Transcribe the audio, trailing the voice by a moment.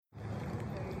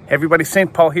Everybody,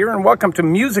 St. Paul here, and welcome to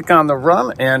Music on the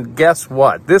Run. And guess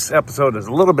what? This episode is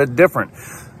a little bit different.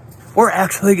 We're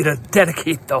actually going to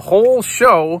dedicate the whole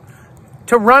show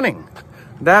to running.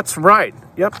 That's right.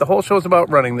 Yep, the whole show is about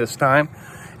running this time.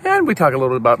 And we talk a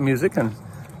little bit about music and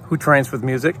who trains with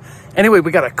music. Anyway,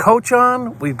 we got a coach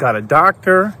on, we've got a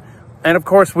doctor, and of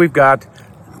course we've got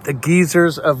the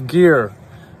Geezers of Gear.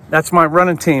 That's my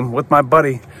running team with my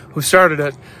buddy who started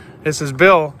it. This is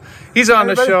Bill. He's on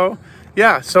the show.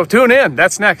 Yeah, so tune in.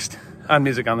 That's next on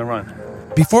Music on the Run.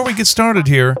 Before we get started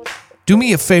here, do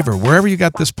me a favor. Wherever you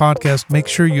got this podcast, make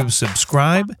sure you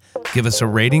subscribe, give us a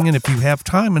rating, and if you have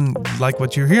time and like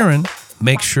what you're hearing,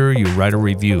 make sure you write a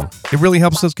review. It really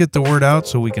helps us get the word out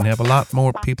so we can have a lot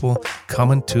more people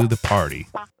coming to the party.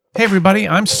 Hey everybody,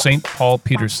 I'm St. Paul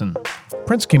Peterson.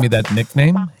 Prince gave me that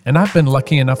nickname, and I've been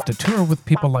lucky enough to tour with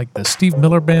people like the Steve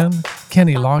Miller Band,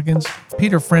 Kenny Loggins,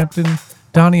 Peter Frampton,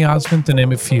 Donny Osmond, to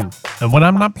name a few. And when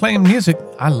I'm not playing music,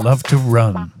 I love to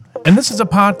run. And this is a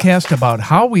podcast about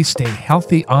how we stay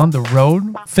healthy on the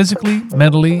road, physically,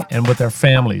 mentally, and with our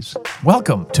families.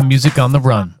 Welcome to Music on the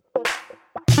Run.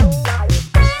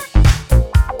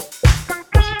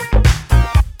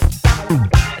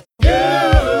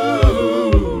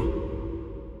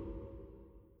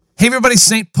 Hey everybody,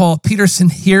 St. Paul Peterson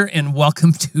here, and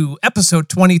welcome to episode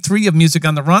 23 of Music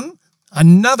on the Run.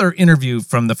 Another interview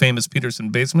from the famous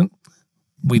Peterson basement.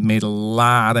 We've made a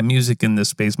lot of music in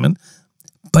this basement,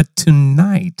 but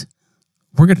tonight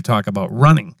we're going to talk about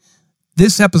running.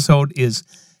 This episode is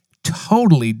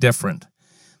totally different.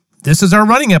 This is our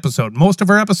running episode. Most of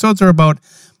our episodes are about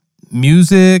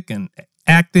music and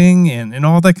acting and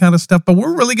all that kind of stuff, but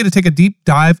we're really going to take a deep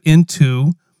dive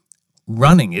into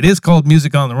running. It is called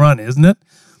Music on the Run, isn't it?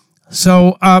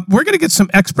 So we're going to get some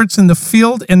experts in the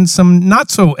field and some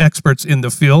not-so-experts in the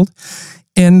field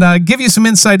and give you some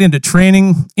insight into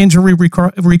training, injury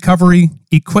recovery,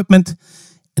 equipment,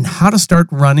 and how to start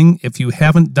running if you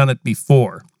haven't done it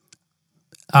before.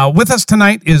 With us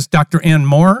tonight is Dr. Ann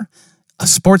Moore, a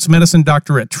sports medicine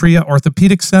doctor at TRIA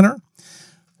Orthopedic Center.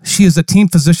 She is a team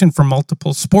physician for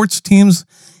multiple sports teams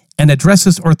and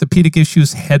addresses orthopedic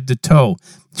issues head to toe.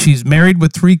 She's married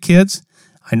with 3 kids.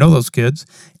 I know those kids.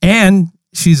 And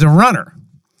she's a runner.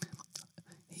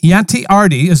 Yanti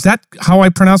Ardi, is that how I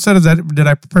pronounce that? Did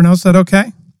I pronounce that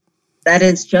okay? That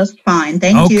is just fine.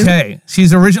 Thank you. Okay.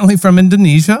 She's originally from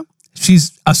Indonesia.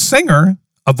 She's a singer,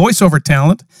 a voiceover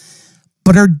talent,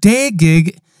 but her day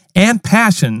gig and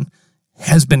passion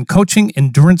has been coaching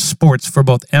endurance sports for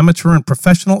both amateur and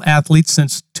professional athletes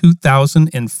since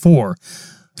 2004.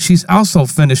 She's also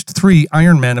finished 3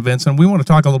 Ironman events, and we want to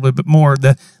talk a little bit more.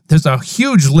 There's a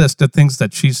huge list of things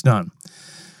that she's done.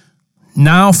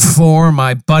 Now for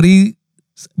my buddy,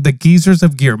 the Geezers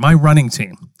of Gear, my running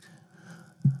team.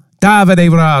 David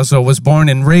Evrazo was born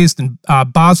and raised in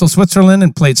Basel, Switzerland,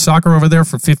 and played soccer over there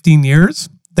for 15 years.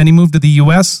 Then he moved to the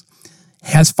U.S.,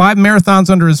 has 5 marathons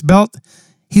under his belt.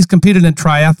 He's competed in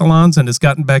triathlons and has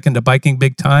gotten back into biking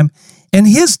big time. And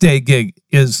his day gig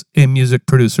is a music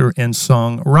producer and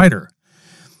songwriter.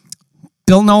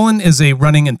 Bill Nolan is a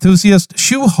running enthusiast,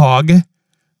 shoe hog,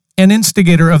 and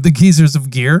instigator of the Geezers of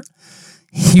Gear.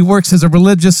 He works as a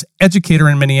religious educator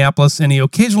in Minneapolis, and he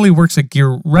occasionally works at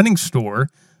Gear Running Store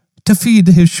to feed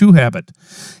his shoe habit.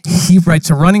 He writes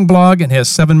a running blog and has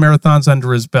 7 marathons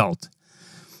under his belt.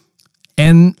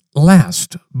 And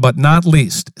last but not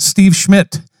least, Steve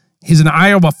Schmidt. He's an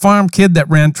Iowa farm kid that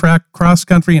ran track cross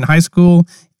country in high school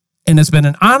and has been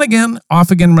an on-again,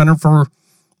 off-again runner for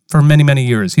many, many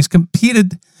years. He's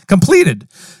completed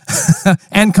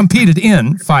and competed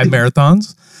in 5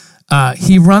 marathons.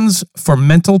 He runs for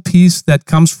mental peace that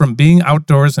comes from being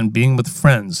outdoors and being with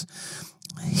friends.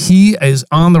 He is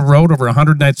on the road over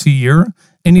 100 nights a year,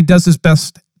 and he does his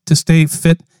best to stay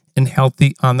fit and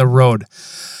healthy on the road.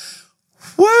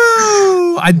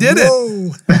 Woo! I did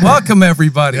it. Welcome,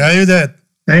 everybody. Yeah, you did.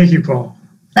 Thank you, Paul.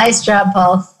 Nice job,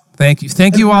 Paul. Thank you.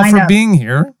 Thank you all for being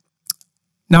here.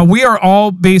 Now, we are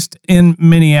all based in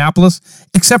Minneapolis,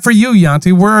 except for you,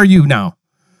 Yanti. Where are you now?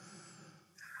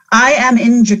 I am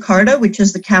in Jakarta, which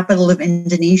is the capital of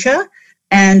Indonesia,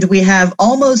 and we have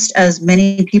almost as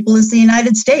many people as the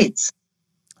United States.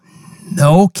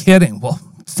 No kidding. Well,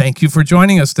 thank you for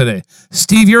joining us today.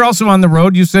 Steve, you're also on the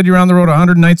road. You said you're on the road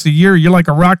 100 nights a year. You're like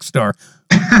a rock star.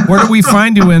 Where do we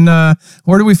find you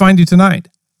where do we find you tonight?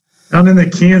 I'm in the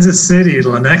Kansas City,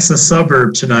 Lenexa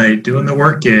suburb tonight, doing the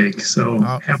work gig. So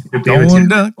happy to be with you.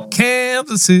 Going to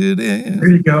Kansas City. There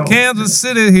you go. Kansas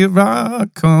City, here I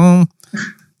come.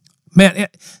 Man,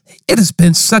 it has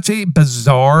been such a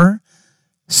bizarre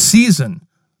season,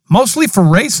 mostly for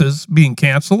races being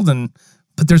canceled,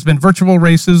 but there's been virtual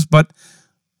races, but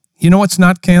You know what's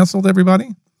not canceled,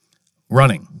 everybody?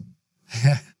 Running.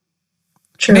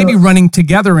 True. Maybe running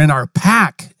together in our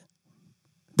pack.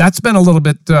 That's been a little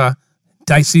bit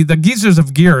dicey. The Geezers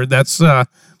of Gear, that's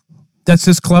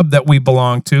this club that we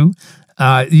belong to.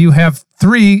 You have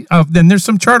three of them. There's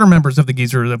some charter members of the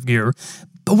Geezers of Gear.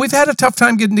 But we've had a tough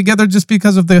time getting together just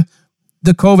because of the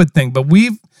COVID thing. But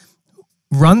we've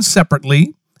run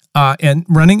separately, and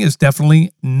running is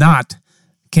definitely not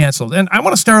canceled. And I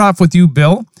want to start off with you,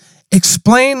 Bill.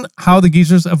 Explain how the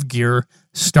Geezers of Gear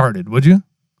started, would you?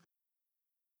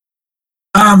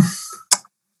 How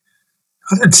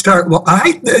did it start? Well,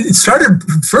 it started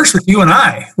first with you and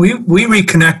I. We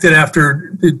reconnected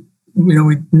after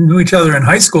we knew each other in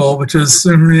high school, which was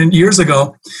years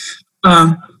ago,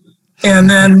 and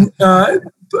then I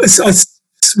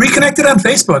reconnected on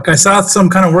Facebook. I saw some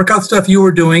kind of workout stuff you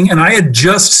were doing, and I had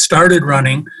just started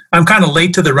running. I'm kind of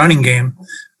late to the running game.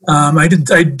 I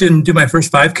didn't do my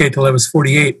first 5K till I was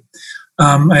 48.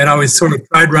 I had always sort of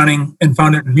tried running and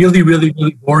found it really, really,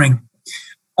 really boring.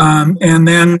 And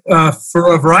then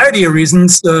for a variety of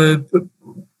reasons,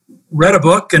 read a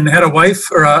book and had a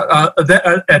wife, or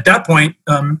at that point,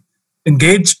 someone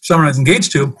I was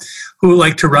engaged to, who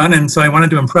liked to run. And so I wanted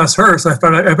to impress her. So I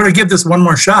thought I better give this one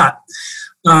more shot.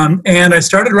 And I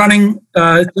started running,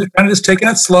 kind of just taking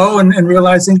it slow and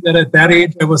realizing that at that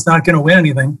age, I was not going to win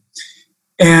anything,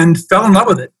 and fell in love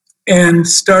with it. And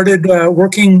started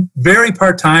working very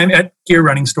part-time at Gear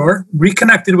Running Store,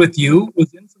 reconnected with you,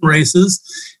 was in some races.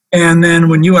 And then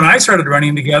when you and I started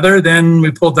running together, then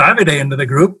we pulled Davide into the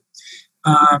group,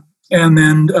 and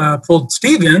then pulled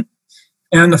Steve in.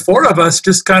 And the four of us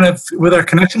just kind of, with our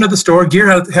connection to the store, Gear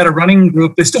had a running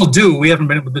group. They still do. We haven't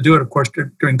been able to do it, of course,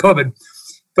 during COVID,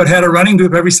 but had a running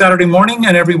group every Saturday morning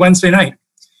and every Wednesday night.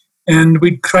 And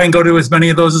we'd try and go to as many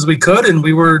of those as we could. And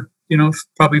we were,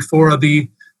 probably four of the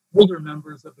older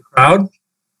members of the crowd.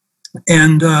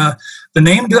 And the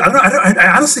name,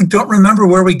 I honestly don't remember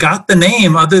where we got the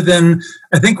name, other than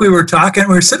I think we were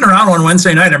sitting around one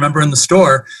Wednesday night, I remember, in the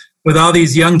store with all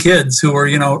these young kids who were,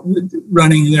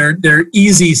 running their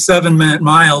easy 7-minute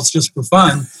miles just for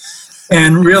fun,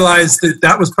 and realized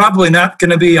that was probably not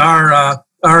going to be our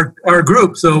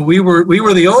group. So we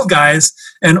were the old guys,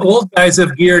 and old guys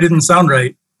of Gear didn't sound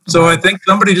right. So I think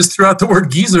somebody just threw out the word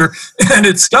geezer, and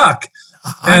it stuck.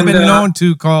 I've been known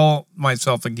to call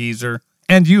myself a geezer,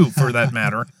 and you, for that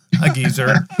matter, a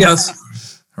geezer.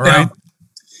 Yes. All right.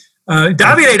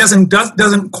 Davide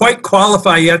doesn't quite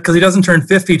qualify yet because he doesn't turn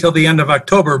 50 till the end of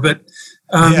October, but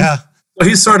so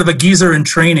he's sort of a geezer in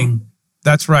training.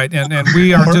 That's right, and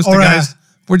we are just the guys.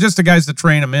 We're just the guys that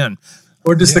train him in.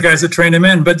 We're just the guys that train him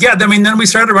in. But then we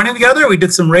started running together. We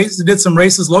did some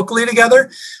races locally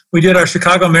together. We did our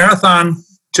Chicago Marathon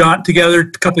jaunt together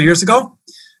a couple of years ago,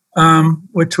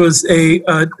 which was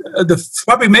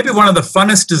probably maybe one of the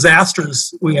funnest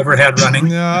disasters we ever had running.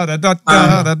 It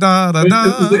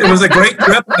was a great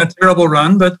trip and a terrible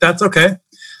run, but that's okay.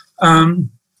 But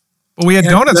we had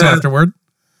donuts afterward.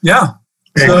 Yeah.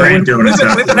 So we've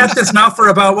been at this now for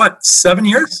about 7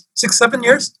 years? 6-7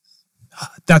 years?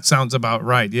 That sounds about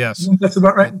right. Yes. That's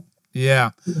about right.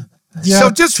 Yeah. So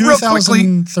just real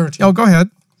quickly. Oh, go ahead.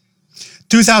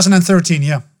 2013.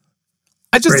 Yeah.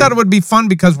 I just thought it would be fun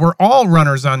because we're all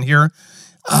runners on here.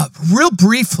 Real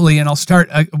briefly, and I'll start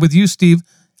with you, Steve.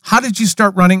 How did you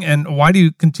start running, and why do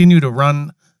you continue to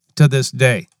run to this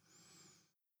day?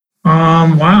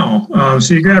 Wow.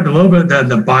 So you grabbed a little bit of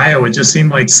the bio. It just seemed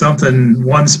like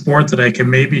one sport that I could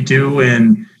maybe do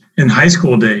in high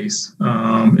school days.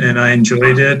 And I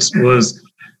enjoyed it.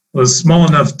 Was small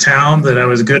enough town that I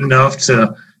was good enough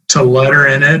to letter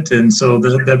in it. And so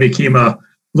that became a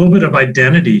little bit of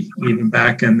identity even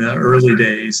back in the early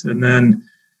days. And then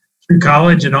through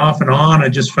college and off and on, I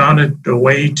just found it a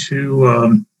way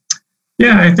to,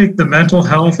 I think the mental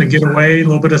health and get away, a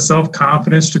little bit of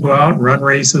self-confidence to go out and run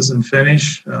races and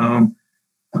finish.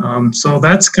 So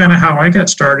that's kind of how I got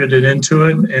started and into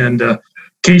it, and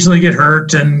occasionally get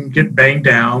hurt and get banged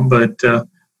down, but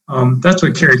that's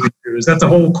what carried me through. Is that the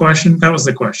whole question? That was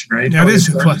the question, right? That is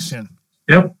the question.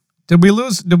 Yep. Did we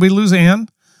lose Ann?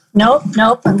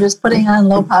 Nope. I'm just putting on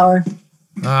low power.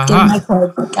 Getting my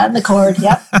cord. Got the cord.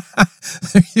 Yep.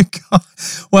 There you go.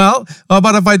 Well, how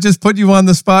about if I just put you on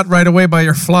the spot right away by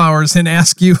your flowers and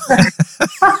ask you?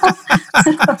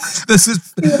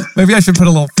 Maybe I should put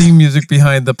a little theme music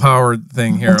behind the power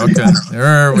thing here. Okay,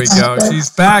 there we go. She's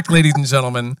back, ladies and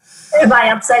gentlemen. Am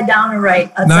I upside down or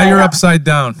right? Now you're upside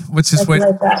down. Let's just wait.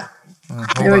 Like that.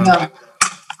 There we go.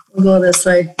 We'll go this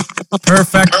way.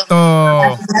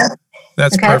 Perfecto.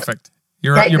 That's okay. Perfect.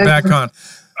 You're back on.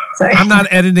 Sorry. I'm not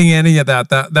editing any of that.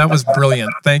 That was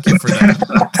brilliant. Thank you for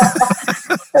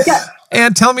that. Okay.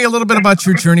 And tell me a little bit about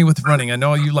your journey with running. I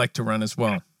know you like to run as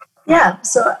well. Yeah,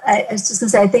 so I was just going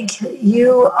to say, I think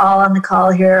you all on the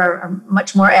call here are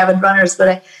much more avid runners, but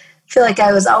I feel like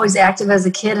I was always active as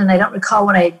a kid, and I don't recall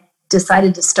when I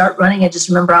decided to start running. I just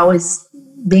remember always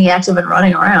being active and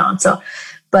running around. So,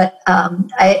 but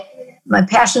my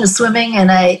passion is swimming,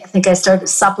 and I think I started to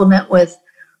supplement with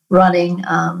running.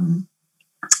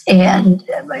 And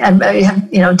I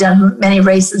have done many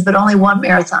races, but only one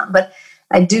marathon. But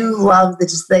I do love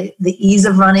the ease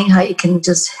of running, how you can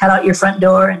just head out your front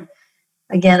door. And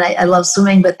again, I love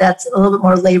swimming, but that's a little bit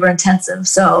more labor intensive.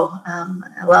 So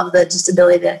I love the just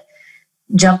ability to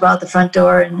jump out the front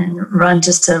door and run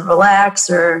just to relax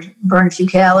or burn a few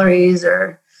calories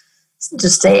or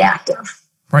just stay active.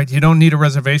 Right. You don't need a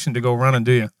reservation to go running,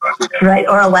 do you? Right.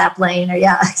 Or a lap lane. Or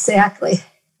yeah, exactly.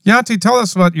 Yanti, tell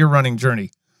us about your running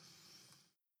journey.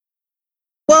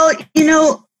 Well,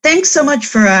 thanks so much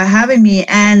for having me.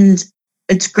 And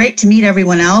it's great to meet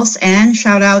everyone else. And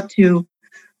shout out to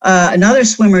another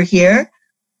swimmer here.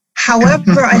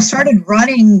 However, I started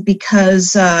running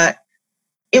because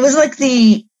it was like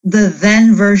the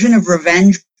then version of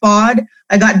revenge bod.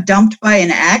 I got dumped by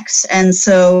an ex. And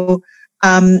so,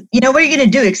 what are you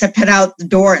going to do except head out the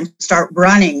door and start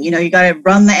running? You got to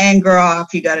run the anger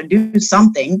off. You got to do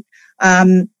something.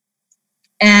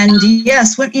 And yeah,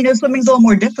 swimming's a little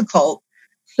more difficult.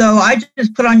 So I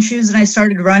just put on shoes and I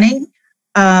started running.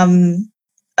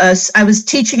 I was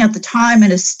teaching at the time,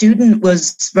 and a student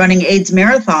was running AIDS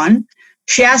Marathon.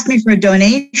 She asked me for a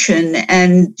donation,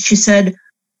 and she said,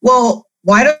 well,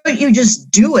 why don't you just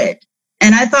do it?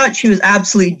 And I thought she was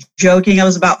absolutely joking. I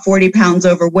was about 40 pounds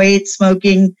overweight,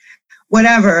 smoking,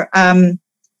 whatever.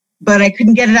 But I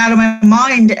couldn't get it out of my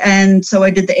mind. And so I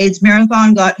did the AIDS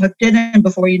Marathon, got hooked in, and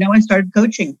before you know, I started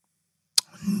coaching.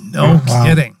 No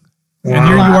kidding. Wow. And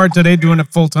here you are today doing it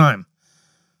full time.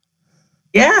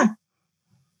 Yeah.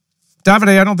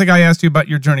 Davide, I don't think I asked you about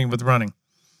your journey with running.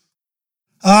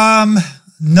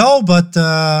 No, but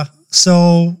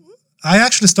so I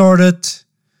actually started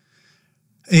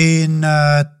in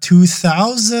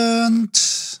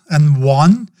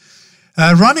 2001.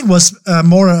 Running was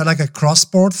more like a cross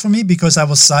sport for me because I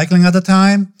was cycling at the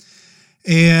time.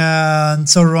 And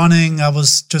so running, I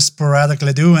was just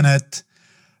sporadically doing it.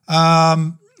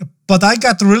 But I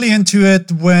got really into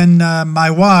it when my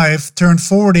wife turned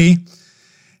 40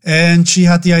 and she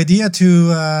had the idea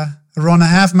to run a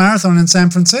half marathon in San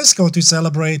Francisco to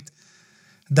celebrate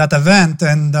that event.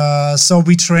 And so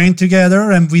we trained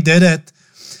together and we did it.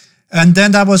 And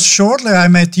then that was shortly I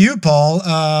met you, Paul.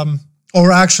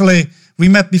 Or actually, we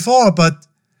met before, but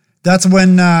that's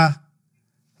when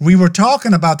we were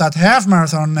talking about that half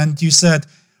marathon. And you said,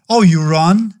 oh, you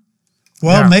run?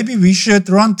 Well, maybe we should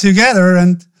run together.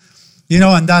 And,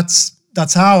 and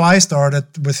that's how I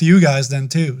started with you guys then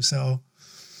too. So,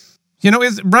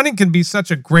 running can be such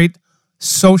a great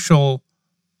social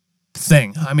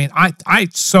thing. I mean, I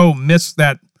so miss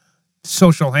that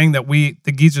social hang that we,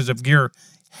 the Geezers of Gear,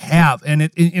 have. And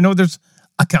there's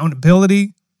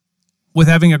accountability with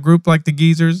having a group like the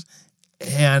Geezers,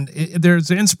 and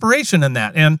there's inspiration in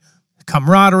that and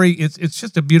camaraderie. It's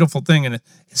just a beautiful thing, and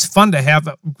it's fun to have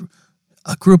a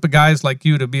group of guys like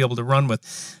you to be able to run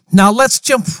with. Now let's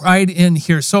jump right in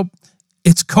here. So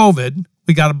it's COVID.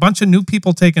 We got a bunch of new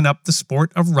people taking up the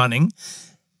sport of running.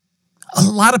 A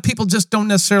lot of people just don't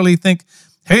necessarily think,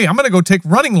 hey, I'm going to go take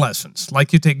running lessons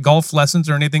like you take golf lessons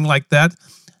or anything like that.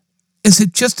 Is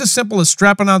it just as simple as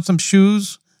strapping on some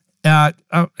shoes? And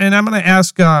I'm going to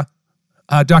ask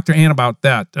Dr. Ann about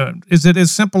that. Is it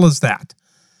as simple as that?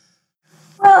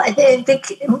 Well, I think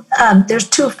there's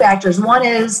two factors. One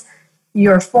is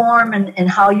your form and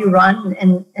how you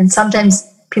run. And sometimes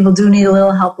people do need a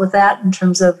little help with that in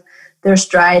terms of their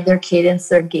stride, their cadence,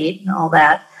 their gait, and all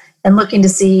that. And looking to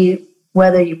see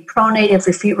whether you pronate if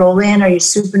your feet roll in or you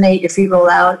supinate, your feet roll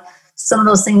out. Some of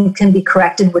those things can be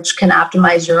corrected, which can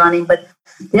optimize your running. But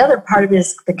the other part of it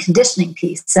is the conditioning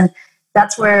piece. And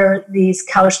that's where these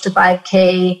Couch to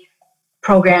 5K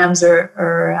programs or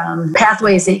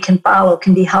pathways that you can follow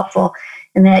can be helpful,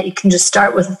 in that you can just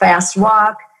start with a fast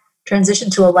walk,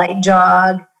 transition to a light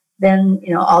jog, then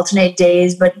alternate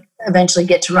days, but eventually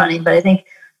get to running. But I think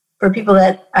for people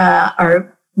that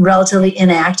are relatively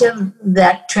inactive,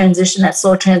 that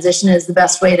slow transition is the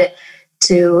best way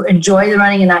to enjoy the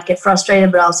running and not get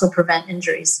frustrated, but also prevent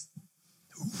injuries.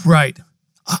 Right.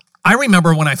 I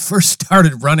remember when I first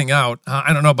started running out,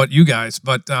 I don't know about you guys,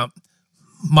 but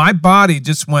my body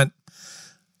just went,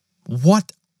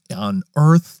 what on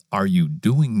earth are you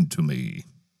doing to me?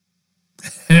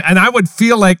 And I would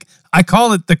feel like I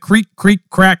call it the creak, creak,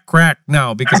 crack, crack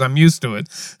now because I'm used to it.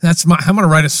 I'm going to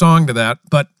write a song to that.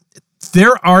 But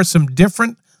there are some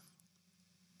different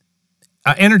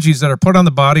energies that are put on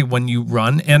the body when you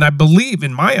run. And I believe,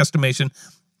 in my estimation,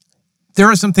 there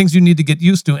are some things you need to get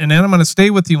used to. And then I'm going to stay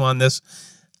with you on this.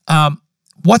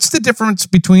 What's the difference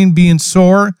between being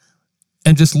sore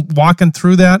and just walking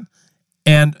through that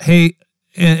and, hey,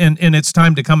 and it's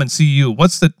time to come and see you?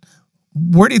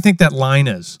 Where do you think that line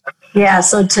is? Yeah,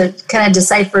 so to kind of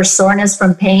decipher soreness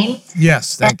from pain.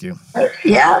 Yes, thank you.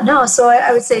 So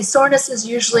I would say soreness is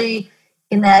usually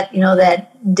in that,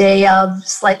 that day of,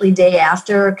 slightly day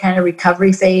after kind of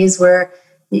recovery phase where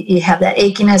you have that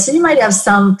achiness and you might have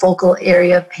some focal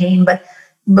area of pain,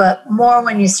 but more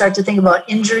when you start to think about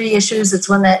injury issues, it's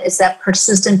that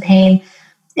persistent pain,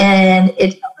 and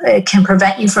it can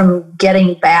prevent you from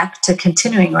getting back to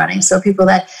continuing running. So people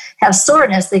that have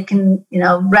soreness, they can,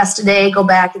 rest a day, go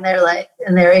back, and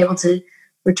they're able to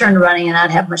return to running and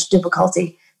not have much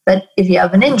difficulty. But if you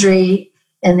have an injury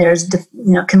and there's,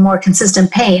 more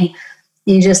consistent pain,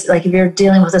 you just, like if you're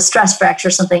dealing with a stress fracture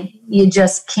or something, you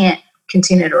just can't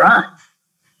continue to run.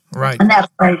 Right. And that's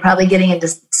why probably getting in to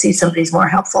see somebody's more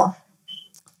helpful.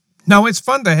 Now, it's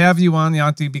fun to have you on,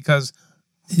 Janti, because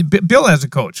Bill has a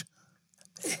coach.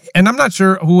 And I'm not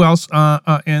sure who else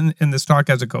in this talk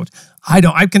has a coach.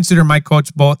 I consider my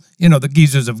coach both, the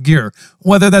geezers of gear.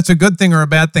 Whether that's a good thing or a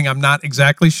bad thing, I'm not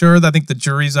exactly sure. I think the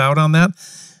jury's out on that.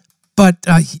 But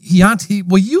Janti,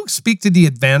 will you speak to the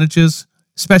advantages,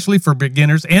 especially for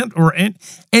beginners or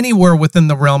anywhere within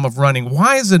the realm of running?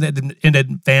 Why is it an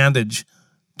advantage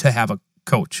to have a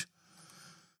coach?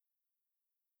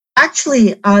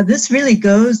 Actually, this really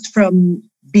goes from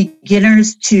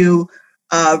beginners to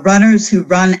runners who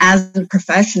run as a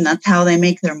profession. That's how they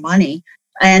make their money.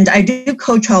 And I do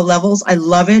coach all levels. I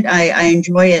love it. I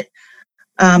enjoy it.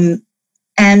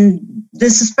 And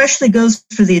this especially goes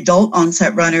for the adult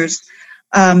onset runners.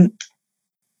 The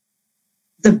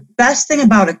best thing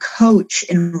about a coach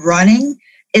in running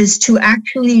is to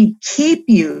actually keep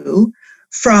you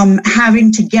from having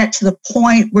to get to the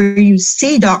point where you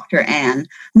see Dr. Ann.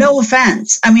 No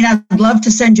offense. I mean, I'd love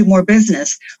to send you more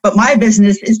business, but my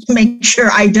business is to make sure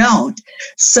I don't.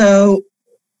 So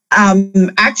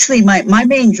actually, my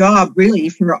main job really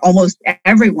for almost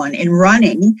everyone in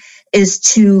running is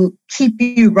to keep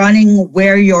you running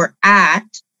where you're at,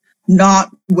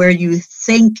 not where you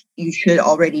think you should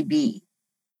already be.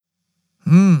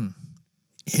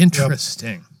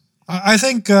 Interesting. Yep. I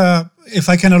think if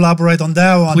I can elaborate on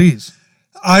that one. Please.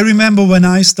 I remember when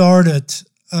I started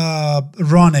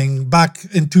running back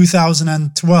in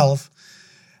 2012,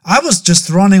 I was just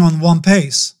running on one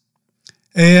pace.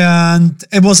 And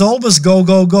it was always go,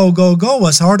 go, go, go, go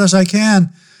as hard as I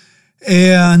can.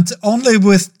 And only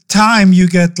with time you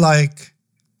get like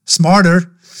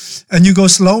smarter and you go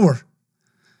slower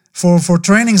for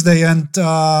trainings day. And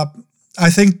I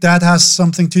think that has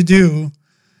something to do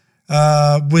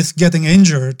with getting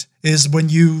injured is when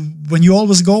you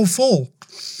always go full.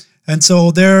 And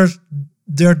so there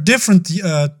are different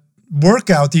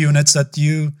workout units that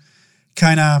you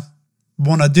kind of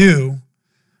want to do.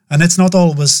 And it's not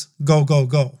always go, go,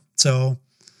 go. So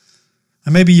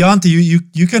and maybe Janti,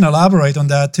 you can elaborate on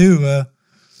that too.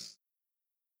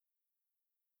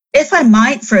 If I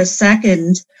might for a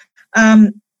second,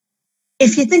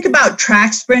 if you think about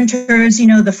track sprinters,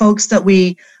 the folks that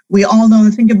we all know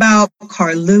and think about,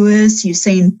 Carl Lewis,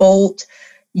 Usain Bolt,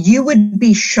 you would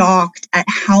be shocked at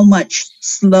how much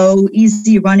slow,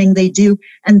 easy running they do.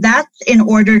 And that's in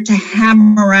order to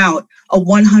hammer out a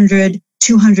 100,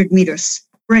 200 meter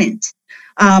sprint.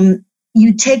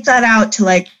 You take that out to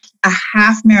like a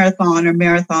half marathon or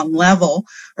marathon level,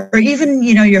 or even,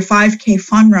 your 5K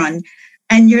fun run.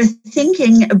 And you're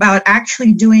thinking about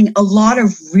actually doing a lot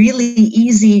of really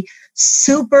easy,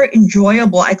 super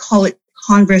enjoyable, I call it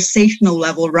conversational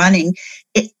level running.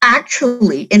 It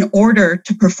actually, in order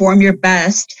to perform your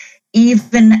best,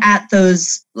 even at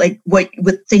those, like what you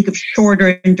would think of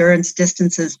shorter endurance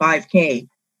distances, 5K.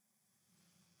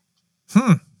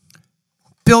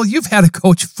 Bill, you've had a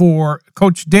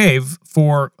Coach Dave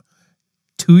for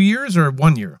 2 years or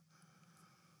 1 year?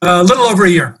 A little over a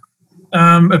year.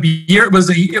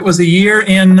 It was a year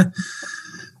in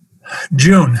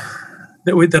June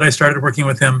that I started working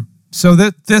with him. So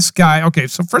this guy, okay,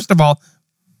 so first of all,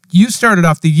 you started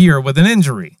off the year with an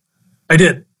injury. I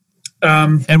did.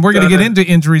 And we're going to get into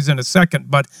injuries in a second,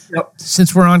 but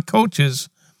since we're on coaches,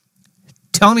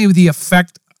 tell me the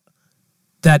effect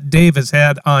that Dave has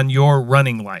had on your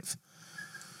running life.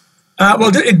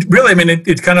 Well, it really, I mean,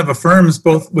 it kind of affirms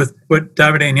both with what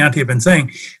Davide and Yanti have been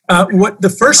saying.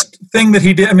 The first thing that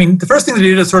he did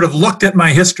is sort of looked at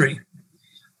my history,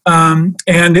 and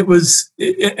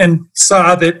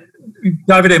saw that,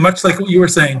 Davide, much like what you were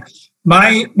saying,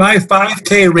 my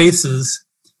 5K races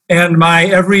and my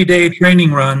everyday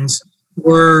training runs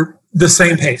were the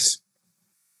same pace.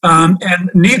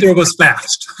 And neither was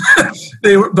fast.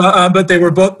 But they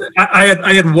were both.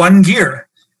 I had one gear,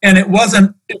 and it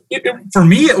wasn't. For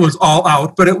me, it was all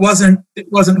out, but it wasn't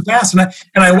fast, and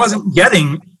I wasn't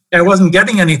getting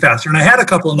any faster. And I had a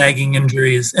couple of nagging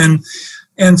injuries,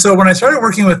 and so when I started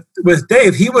working with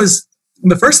Dave,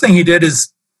 the first thing he did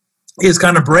is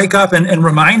kind of break up and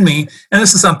remind me, and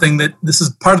this is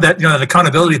part of that, that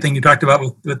accountability thing you talked about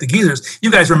with the geezers.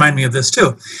 You guys remind me of this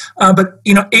too. But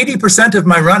 80% of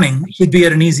my running should be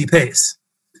at an easy pace.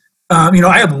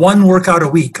 I have one workout a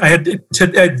week. I had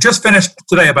just finished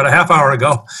today about a half hour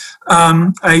ago.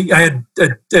 I had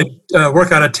a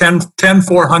workout at 10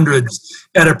 400s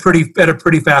at a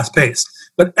pretty fast pace.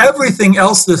 But everything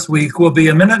else this week will be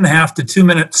 1.5 to 2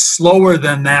 minutes slower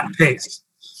than that pace.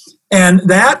 And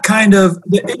that kind of,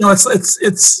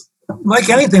 it's like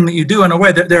anything that you do in a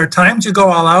way. There are times you go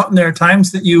all out, and there are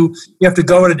times that you have to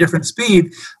go at a different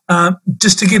speed,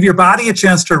 just to give your body a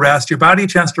chance to rest, your body a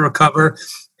chance to recover.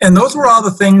 And those were all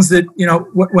the things that,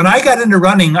 when I got into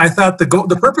running, I thought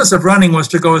the purpose of running was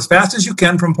to go as fast as you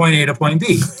can from point A to point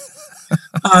B.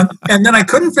 And then I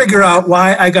couldn't figure out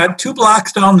why I got 2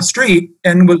 blocks down the street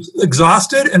and was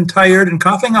exhausted and tired and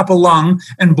coughing up a lung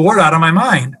and bored out of my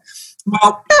mind.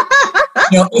 Well,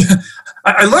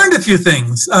 I learned a few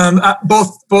things,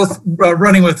 both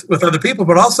running with other people,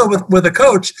 but also with a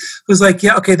coach who's like,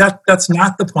 yeah, okay, that's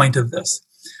not the point of this.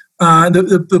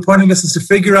 The point of this is to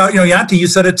figure out, Yanti, you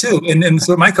said it too, and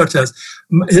so my coach says,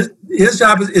 his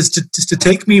job is to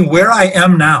take me where I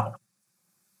am now.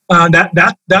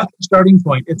 That's the starting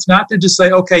point. It's not to just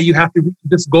say, okay, you have to reach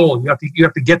this goal. You have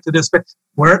to get to this. But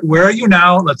where are you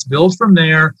now? Let's build from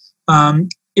there.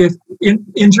 If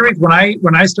injury, when I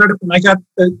had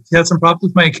some problems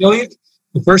with my Achilles,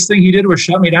 the first thing he did was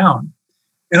shut me down.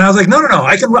 And I was like, no,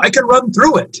 I can run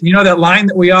through it. That line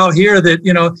that we all hear that,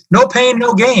 no pain,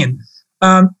 no gain.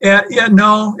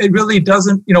 No, it really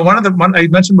doesn't. One I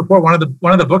mentioned before, one of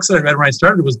the books that I read when I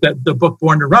started was the book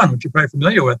Born to Run, which you're probably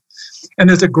familiar with. And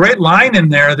there's a great line in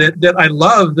there that I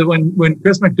love, that when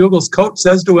Chris McDougall's coach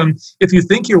says to him, if you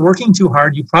think you're working too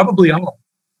hard, you probably are.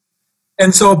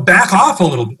 And so back off a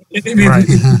little bit. I mean, right.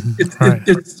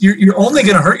 You're only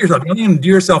going to hurt yourself. You're only going to do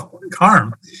yourself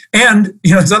harm. And,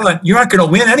 you're not going to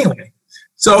win anyway.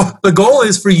 So the goal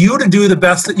is for you to do the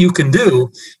best that you can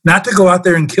do, not to go out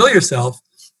there and kill yourself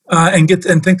and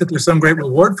think that there's some great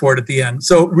reward for it at the end.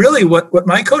 So really what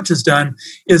my coach has done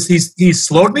is he's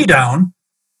slowed me down.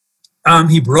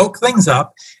 He broke things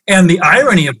up. And the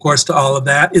irony, of course, to all of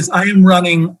that is I am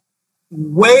running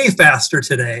way faster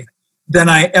today than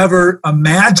I ever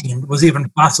imagined was even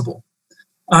possible.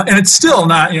 And it's still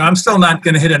not, I'm still not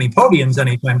going to hit any podiums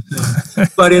anytime soon,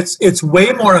 but it's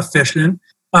way more efficient.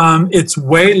 It's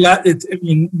way less,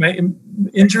 my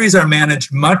injuries are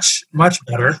managed much, much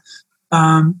better.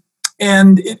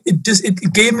 And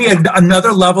it gave me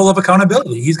another level of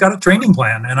accountability. He's got a training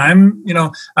plan, and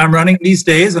I'm running these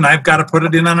days, and I've got to put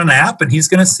it in on an app, and he's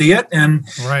going to see it. And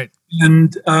right.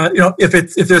 And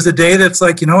if there's a day that's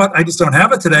like, what, I just don't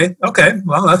have it today. Okay,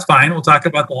 well, that's fine. We'll talk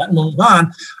about that and move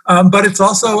on. But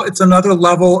it's another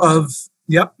level of,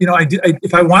 yep.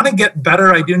 If I want to get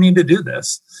better, I do need to do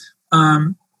this.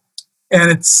 And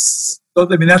that's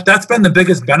been the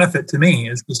biggest benefit to me,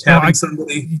 is just having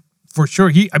somebody. For sure.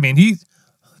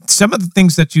 Some of the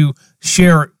things that you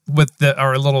share with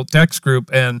our little text group,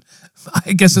 and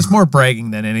I guess it's more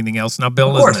bragging than anything else. Now,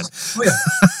 Bill, isn't it? Oh,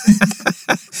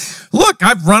 yeah. Look,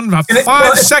 I've run a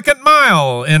 5-second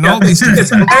mile and all these things. It's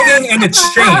bragging and it's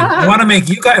shame. I want to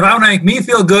make me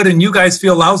feel good and you guys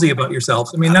feel lousy about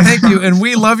yourselves. Thank you, and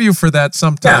we love you for that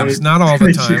sometimes, not all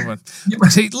the time.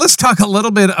 But, see, let's talk a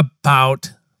little bit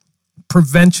about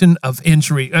prevention of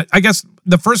injury. I guess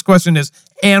the first question is,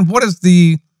 and what's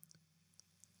the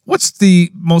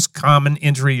most common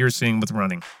injury you're seeing with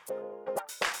running?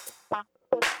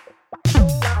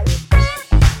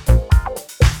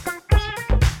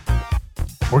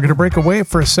 We're going to break away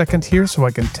for a second here so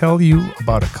I can tell you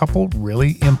about a couple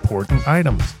really important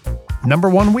items. Number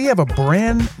one, we have a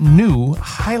brand new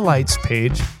highlights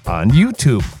page on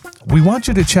YouTube. We want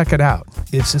you to check it out.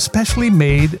 It's especially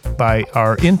made by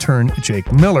our intern,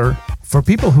 Jake Miller, for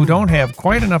people who don't have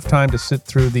quite enough time to sit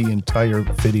through the entire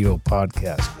video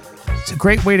podcast. It's a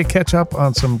great way to catch up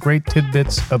on some great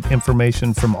tidbits of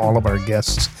information from all of our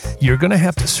guests. You're going to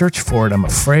have to search for it, I'm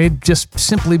afraid, just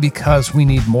simply because we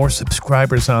need more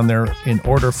subscribers on there in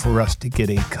order for us to get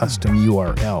a custom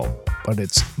URL. But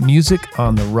it's Music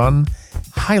on the Run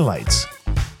Highlights.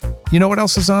 You know what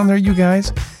else is on there, you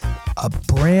guys? A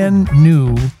brand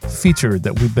new feature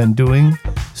that we've been doing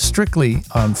strictly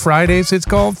on Fridays. It's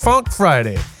called Funk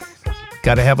Friday.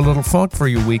 Got to have a little funk for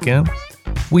your weekend.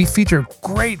 We feature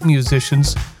great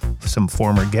musicians, some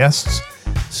former guests,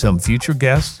 some future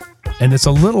guests, and it's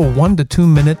a little 1 to 2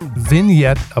 minute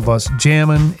vignette of us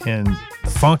jamming and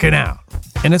funking out.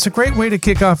 And it's a great way to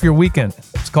kick off your weekend.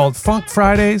 It's called Funk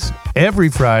Fridays, every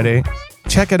Friday.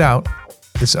 Check it out.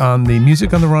 It's on the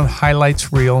Music on the Run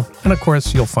highlights reel. And of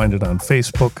course, you'll find it on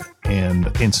Facebook and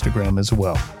Instagram as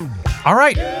well. All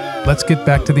right, let's get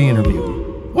back to the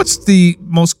interview. What's the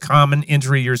most common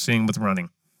injury you're seeing with running?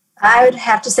 I would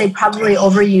have to say probably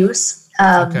overuse.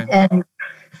 Okay. And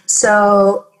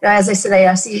so, as I said,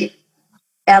 I see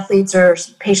athletes or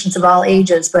patients of all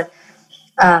ages, but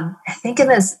I think in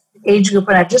this age group,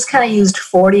 and I've just kind of used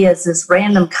 40 as this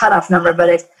random cutoff number, but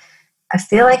I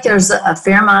feel like there's a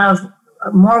fair amount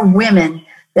of more women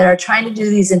that are trying to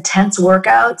do these intense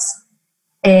workouts,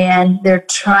 and they're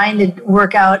trying to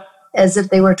work out as if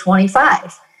they were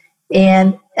 25.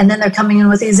 And then they're coming in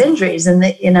with these injuries, and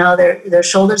their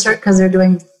shoulders hurt because they're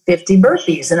doing 50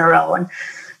 burpees in a row. And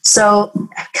so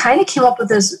I kind of came up with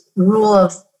this rule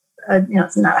of,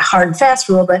 it's not a hard and fast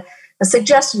rule, but a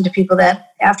suggestion to people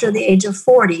that after the age of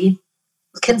 40,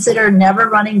 consider never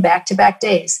running back-to-back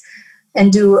days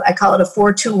and I call it a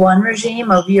 4-2-1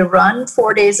 regime of you run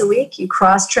 4 days a week, you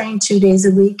cross-train 2 days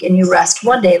a week, and you rest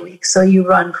 1 day a week. So you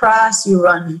run cross, you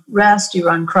run rest, you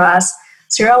run cross.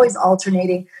 So you're always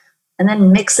alternating. And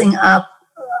then mixing up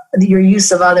your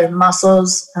use of other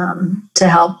muscles to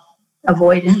help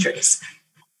avoid injuries.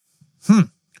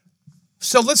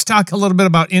 So let's talk a little bit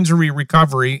about injury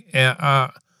recovery.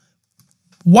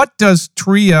 What does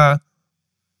TRIA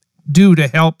do to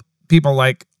help people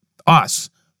like us?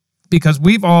 Because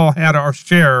we've all had our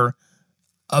share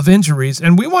of injuries,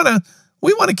 and we want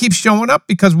to keep showing up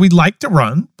because we like to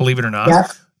run, believe it or not. Yeah,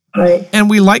 right. And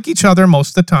we like each other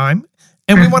most of the time.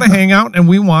 And we want to hang out and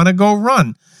we want to go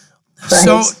run.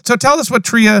 Right. So tell us what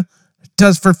TRIA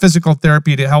does for physical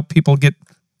therapy to help people get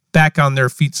back on their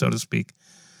feet, so to speak.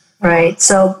 Right.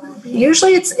 So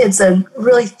usually it's a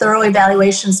really thorough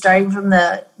evaluation starting from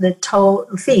the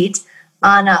feet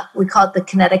on up. We call it the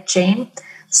kinetic chain.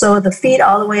 So the feet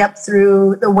all the way up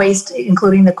through the waist,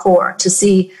 including the core, to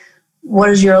see what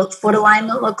does your foot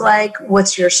alignment look like?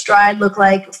 What's your stride look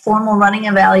like? Formal running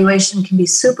evaluation can be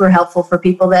super helpful for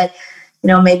people that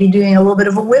maybe doing a little bit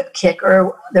of a whip kick,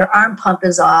 or their arm pump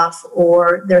is off,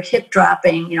 or their hip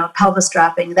dropping, pelvis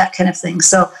dropping, that kind of thing.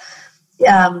 So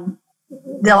they'll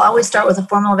always start with a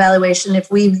formal evaluation.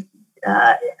 If we've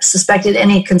suspected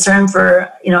any concern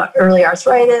for, early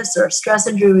arthritis or stress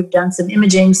injury, we've done some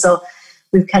imaging. So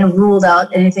we've kind of ruled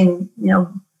out anything,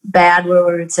 bad where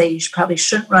we would say you probably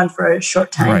shouldn't run for a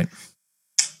short time. Right.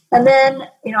 And then,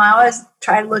 I always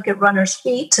try to look at runners'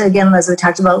 feet to, again, as we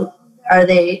talked about, are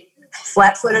they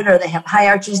flat-footed or they have high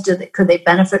arches? Could they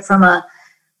benefit from a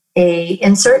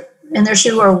insert in their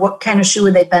shoe, or what kind of shoe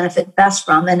would they benefit best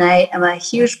from? And I am a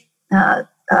huge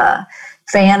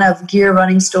fan of Gear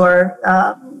Running Store.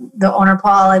 The owner,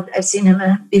 Paul, I've seen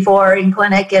him before in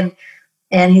clinic, and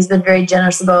he's been very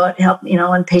generous about help,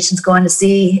 when patients go in to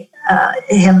see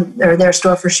him or their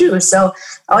store for shoes. So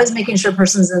always making sure a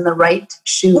person's in the right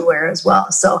shoe wear as well.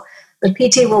 So the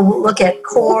PT will look at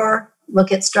core,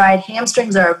 look at stride.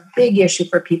 Hamstrings are a big issue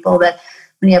for people, that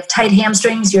when you have tight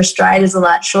hamstrings, your stride is a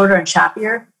lot shorter and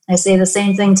choppier. I say the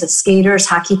same thing to skaters,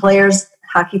 hockey players.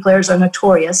 Hockey players are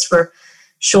notorious for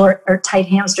short or tight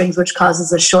hamstrings, which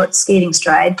causes a short skating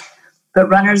stride. But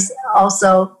runners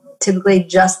also typically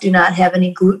just do not have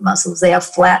any glute muscles. They have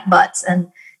flat butts.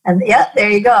 And yeah, there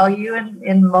you go. You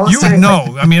in most... You would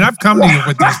know. I mean, I've come to you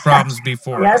with these problems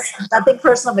before. Yes, nothing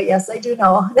personal, but yes, I do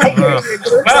know that your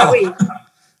glutes are weak.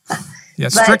 Yeah,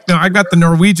 strict. No, I got the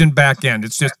Norwegian back end.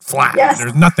 It's just flat. Yes.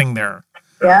 There's nothing there.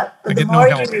 Yeah, but the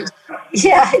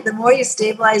more you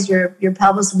stabilize your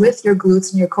pelvis with your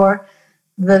glutes and your core,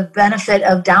 the benefit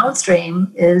of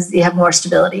downstream is you have more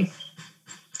stability.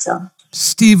 So,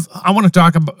 Steve, I want to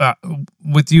talk about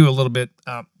with you a little bit.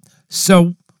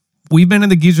 So we've been in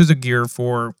the Geezers of Gear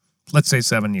for, let's say,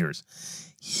 7 years.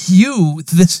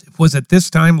 This was at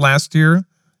this time last year,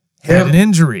 had an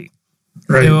injury.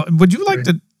 Right. Would you like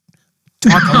to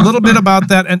talk a little bit about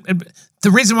that? And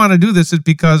the reason I want to do this is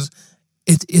because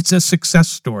it's a success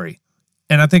story.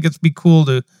 And I think it'd be cool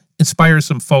to inspire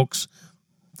some folks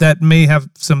that may have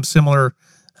some similar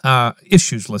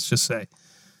issues, let's just say.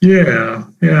 Yeah.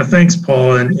 Thanks,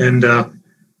 Paul. And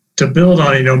to build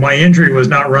on, my injury was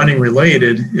not running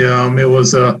related. It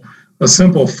was a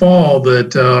simple fall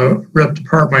that ripped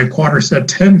apart my quadricep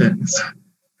tendons.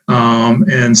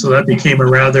 And so that became a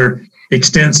rather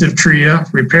extensive TRIA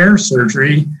repair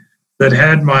surgery that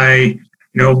had my,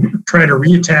 try to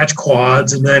reattach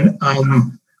quads, and then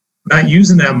not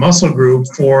using that muscle group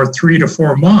for 3 to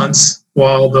 4 months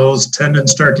while those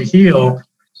tendons start to heal.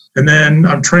 And then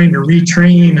I'm trying to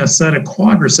retrain a set of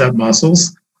quadricep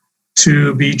muscles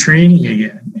to be training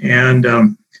again. And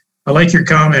I like your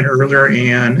comment earlier,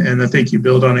 Ann, and I think you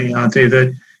build on it, Yante,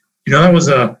 that, that was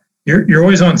you're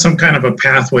always on some kind of a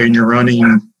pathway in your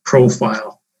running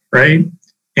profile, right?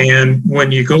 And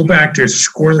when you go back to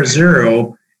square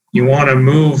zero, you want to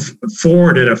move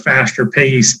forward at a faster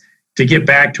pace to get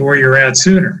back to where you're at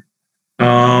sooner.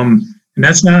 And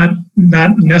that's not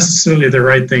necessarily the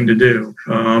right thing to do.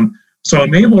 So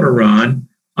I'm able to run.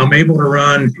 I'm able to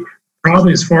run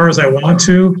probably as far as I want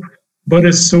to, but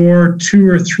it's sore 2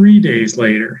 or 3 days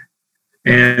later.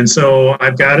 And so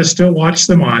I've got to still watch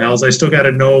the miles. I still got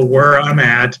to know where I'm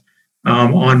at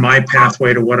on my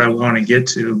pathway to what I want to get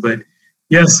to. But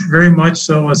yes, very much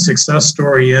so a success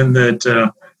story in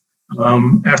that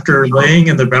after laying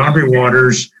in the boundary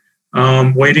waters,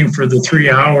 waiting for the 3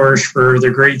 hours for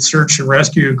the great search and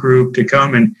rescue group to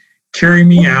come and carry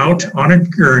me out on a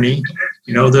gurney,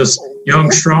 this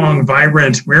young, strong,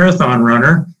 vibrant marathon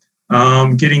runner,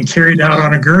 getting carried out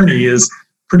on a gurney is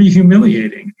pretty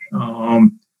humiliating.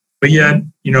 But yet,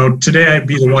 today I'd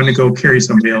be the one to go carry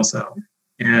somebody else out.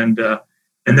 And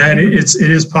that it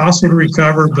is possible to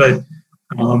recover, but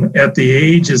at the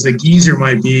age as a geezer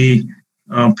might be,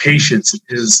 patience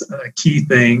is a key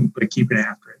thing, but keeping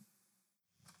after it.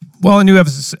 Well, and you have,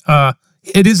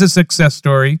 it is a success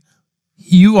story.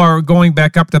 You are going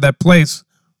back up to that place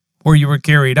where you were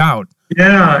carried out.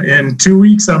 Yeah, in 2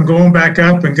 weeks, I'm going back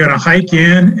up and going to hike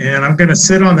in, and I'm going to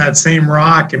sit on that same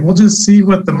rock, and we'll just see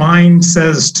what the mind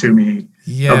says to me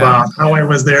about how I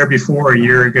was there before a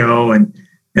year ago, and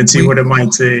see what it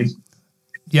might say.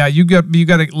 Yeah, you got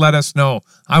to let us know.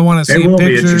 I want to see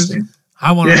pictures.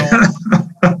 I want to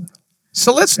know.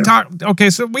 So let's talk.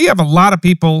 Okay, so we have a lot of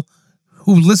people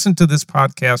who listen to this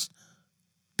podcast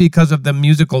because of the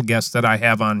musical guests that I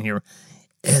have on here.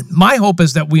 And my hope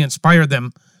is that we inspire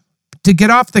them to get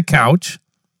off the couch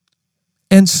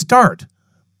and start,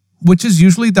 which is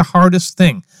usually the hardest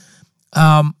thing.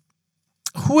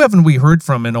 Who haven't we heard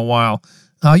from in a while?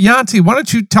 Yanti, why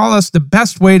don't you tell us the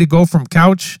best way to go from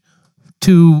couch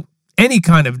to any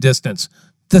kind of distance,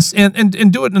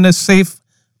 and do it in a safe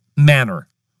manner?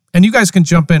 And you guys can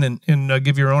jump in and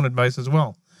give your own advice as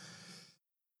well.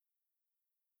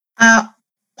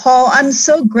 Paul, I'm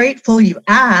so grateful you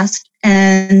asked,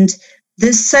 and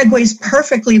this segues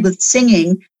perfectly with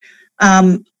singing.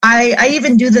 I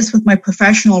even do this with my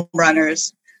professional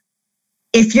runners.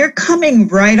 If you're coming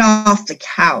right off the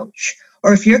couch,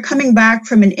 or if you're coming back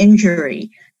from an injury,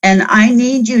 and I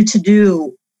need you to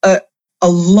do a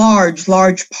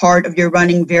large part of your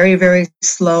running very, very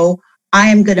slow, I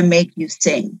am going to make you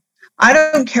sing. I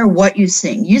don't care what you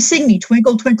sing. You sing me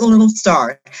Twinkle, Twinkle, Little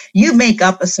Star. You make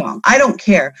up a song. I don't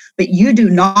care. But you do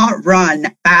not run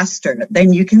faster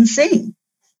than you can sing.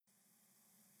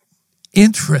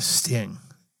 Interesting.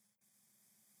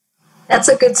 That's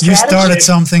a good strategy. You started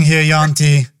something here,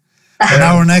 Yanti. In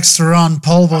our next run,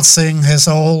 Paul will sing his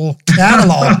whole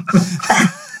catalog.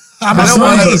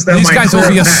 These guys will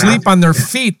be asleep on their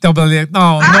feet. They'll be like,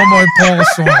 no more Paul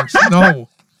songs. No.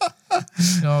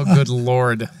 Oh, good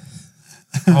Lord.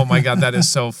 Oh my God, that is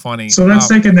so funny. So that's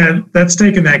taking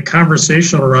that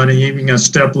conversational running even a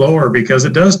step lower, because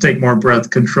it does take more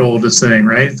breath control to sing,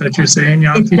 right? Is that what you're saying,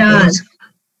 Yanti? It does.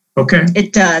 Okay.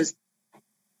 It does.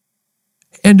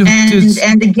 And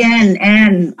again,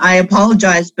 and I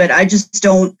apologize, but I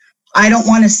don't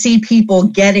want to see people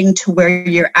getting to where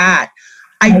you're at.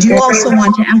 I do also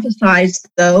want to emphasize,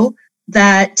 though,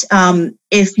 that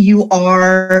if you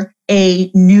are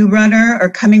a new runner or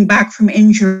coming back from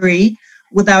injury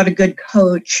without a good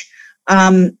coach,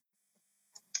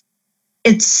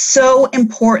 it's so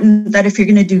important that if you're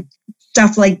going to do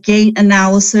stuff like gait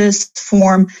analysis,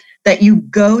 form, that you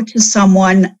go to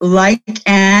someone like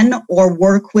Ann or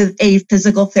work with a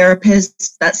physical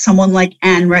therapist that someone like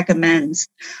Ann recommends.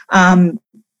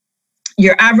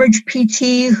 Your average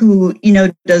PT who,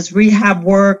 does rehab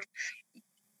work,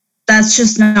 that's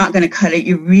just not going to cut it.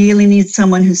 You really need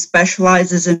someone who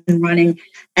specializes in running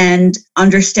and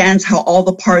understands how all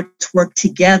the parts work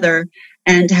together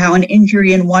and how an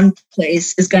injury in one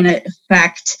place is going to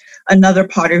affect another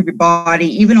part of your body,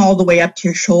 even all the way up to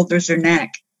your shoulders or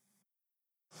neck.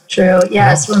 True.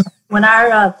 Yes. When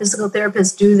our physical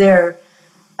therapists do their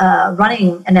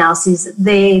running analyses,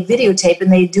 they videotape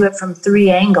and they do it from 3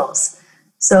 angles.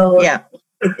 So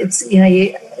it's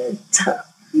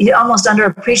you almost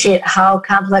underappreciate how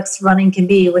complex running can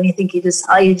be when you think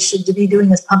all you should be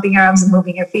doing is pumping your arms and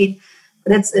moving your feet.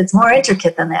 But it's more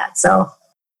intricate than that. So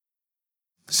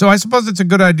I suppose it's a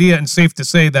good idea and safe to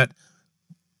say that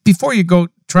before you go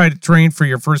try to train for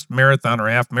your first marathon or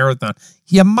half marathon,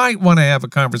 you might want to have a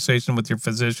conversation with your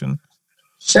physician.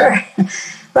 Sure.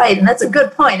 Right. And that's a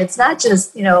good point. It's not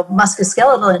just,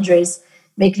 musculoskeletal injuries,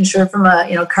 making sure from a,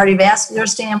 cardiovascular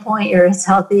standpoint, you're as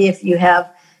healthy. If you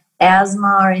have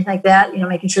asthma or anything like that,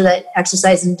 making sure that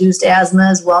exercise-induced asthma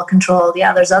is well controlled.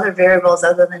 Yeah, there's other variables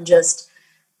other than just,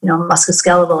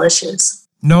 musculoskeletal issues.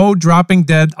 No dropping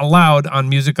dead allowed on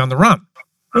Music on the Run.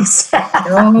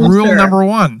 Rule number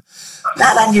 1.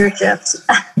 Not on your shift.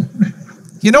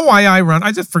 You know why I run?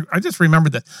 I just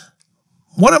remembered that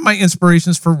one of my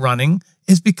inspirations for running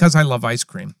is because I love ice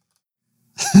cream.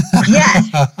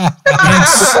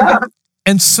 Yes.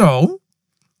 And so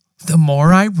the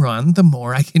more I run, the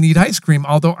more I can eat ice cream.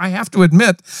 Although I have to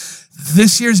admit,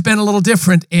 this year's been a little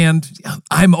different, and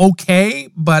I'm okay,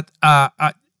 but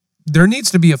there needs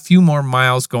to be a few more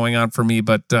miles going on for me.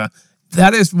 But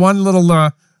that is one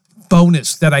little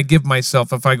bonus that I give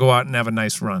myself if I go out and have a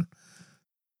nice run.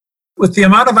 With the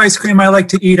amount of ice cream I like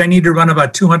to eat, I need to run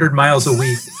about 200 miles a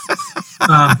week,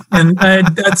 and I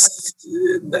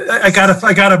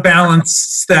gotta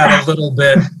balance that a little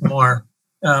bit more.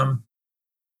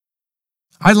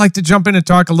 I'd like to jump in and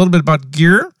talk a little bit about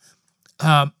gear.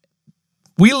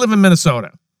 We live in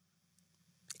Minnesota.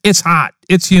 It's hot.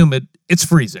 It's humid. It's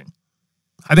freezing.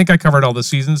 I think I covered all the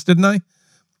seasons, didn't I?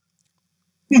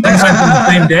 Sometimes on the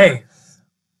same day.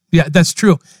 Yeah, that's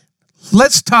true.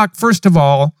 Let's talk, first of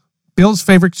all, Bill's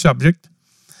favorite subject,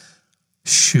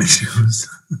 shoes.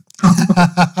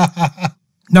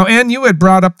 Now, Ann, you had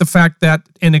brought up the fact that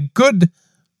in a good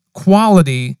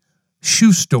quality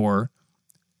shoe store,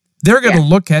 they're going to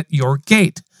look at your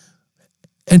gait.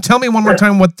 And tell me one more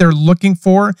time what they're looking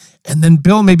for. And then,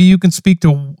 Bill, maybe you can speak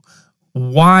to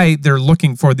why they're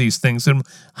looking for these things and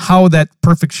how that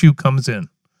perfect shoe comes in.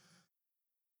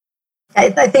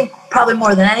 I think probably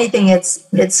more than anything,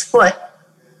 it's foot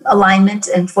alignment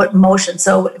and foot motion.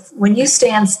 So when you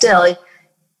stand still,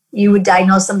 you would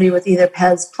diagnose somebody with either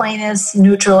pes planus,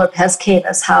 neutral, or pes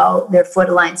cavus, how their foot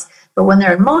aligns. But when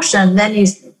they're in motion, then you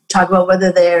talk about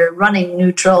whether they're running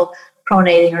neutral,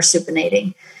 pronating, or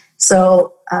supinating.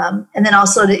 So, and then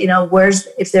also,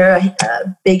 if they're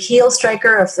a big heel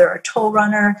striker, if they're a toe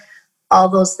runner, all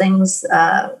those things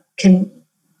can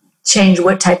change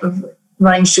what type of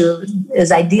running shoe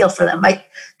is ideal for them. I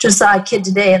just saw a kid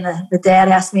today, and the dad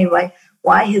asked me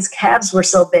why his calves were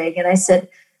so big. And I said,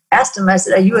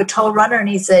 are you a toe runner? And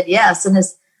he said, yes. And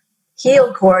his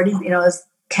heel cord, his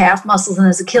calf muscles and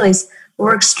his Achilles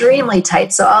were extremely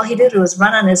tight. So all he did was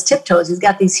run on his tiptoes. He's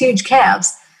got these huge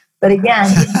calves. But again,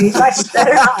 he'd be much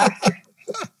better off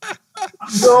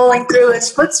rolling through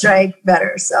his foot strike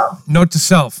better. So note to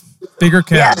self, bigger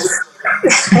calves.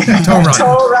 Yes. Toe run.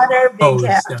 Toe runner, big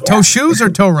calf. Yeah. Toe shoes or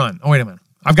toe run? Oh, wait a minute.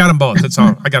 I've got them both. That's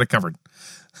all. I got it covered.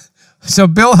 So,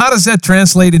 Bill, how does that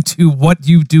translate into what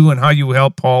you do and how you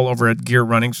help Paul over at Gear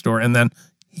Running Store? And then,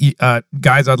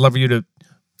 guys, I'd love for you to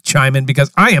chime in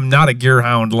because I am not a gear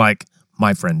hound like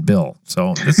my friend Bill.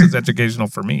 So this is educational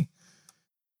for me.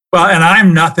 Well, and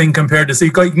I'm nothing compared to,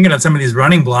 you can get on some of these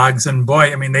running blogs, and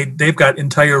boy, I mean, they've got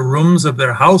entire rooms of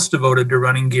their house devoted to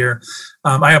running gear.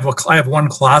 I have one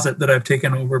closet that I've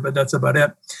taken over, but that's about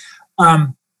it.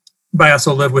 But I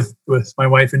also live with my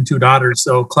wife and 2 daughters,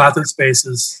 so closet space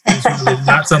is really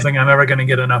not something I'm ever going to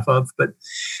get enough of. But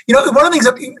one of the things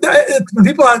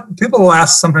that people will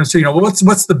ask sometimes too,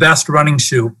 what's the best running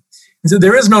shoe? And so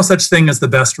there is no such thing as the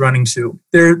best running shoe.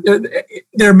 There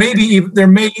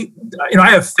may, I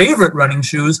have favorite running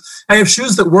shoes. I have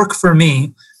shoes that work for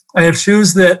me. I have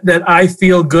shoes that I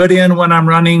feel good in when I'm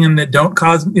running and that don't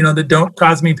cause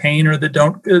me pain or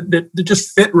that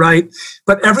just fit right.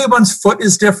 But everyone's foot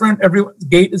is different. Everyone's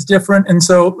gait is different. And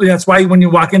so that's why when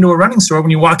you walk into a running store, when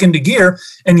you walk into gear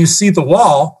and you see the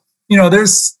wall,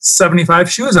 there's 75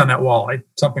 shoes on that wall,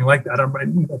 something like that. I don't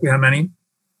know how many.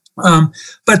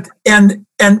 But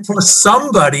for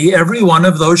somebody, every one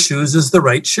of those shoes is the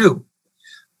right shoe.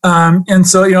 And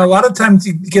so, a lot of times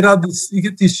you get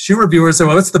these shoe reviewers say,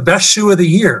 well, it's the best shoe of the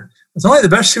year. It's only the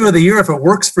best shoe of the year if it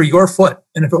works for your foot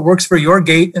and if it works for your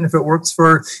gait and if it works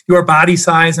for your body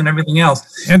size and everything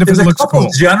else. And if there's it a looks couple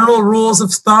cool. General rules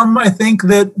of thumb, I think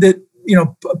that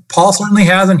Paul certainly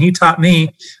has, and he taught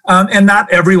me. And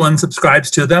not everyone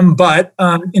subscribes to them, but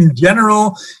in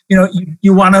general,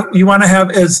 you want to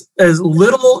have as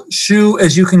little shoe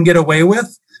as you can get away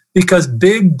with, because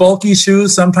big, bulky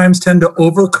shoes sometimes tend to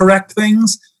overcorrect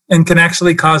things and can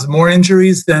actually cause more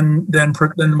injuries than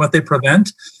what they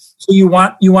prevent. So you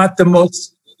want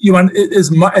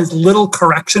as little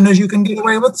correction as you can get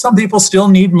away with. Some people still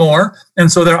need more, and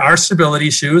so there are stability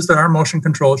shoes, there are motion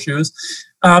control shoes.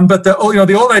 But the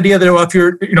old idea that, well, if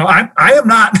you're, I am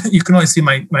not, you can only see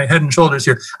my head and shoulders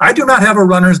here. I do not have a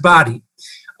runner's body.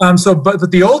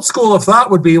 But the old school of thought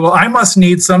would be, well, I must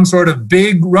need some sort of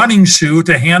big running shoe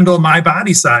to handle my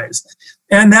body size.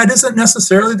 And that isn't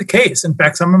necessarily the case. In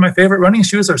fact, some of my favorite running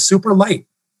shoes are super light.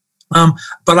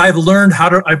 But I've learned how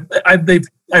to,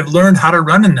 I've learned how to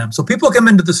run in them. So people come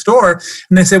into the store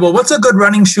and they say, well, what's a good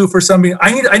running shoe for somebody?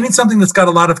 I need something that's got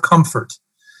a lot of comfort.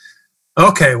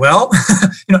 Okay, well,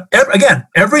 again,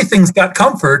 everything's got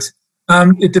comfort.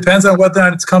 It depends on whether or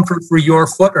not it's comfort for your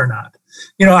foot or not.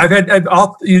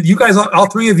 All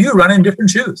three of you run in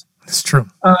different shoes. It's true.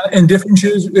 And different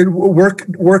shoes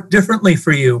work differently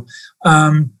for you.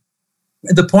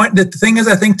 The thing is,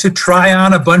 I think, to try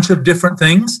on a bunch of different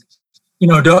things.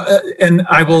 And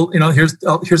I will.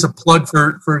 Here's a plug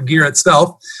for gear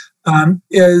itself.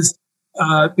 The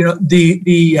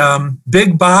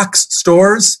big box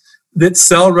stores that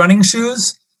sell running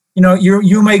shoes.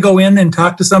 You may go in and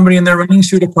talk to somebody in their running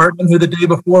shoe department who the day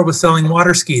before was selling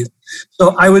water skis.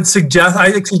 So I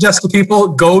suggest to people,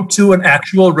 go to an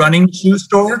actual running shoe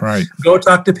store. Right. Go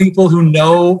talk to people who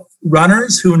know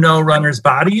runners'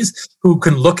 bodies, who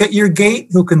can look at your gait,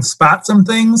 who can spot some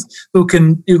things, who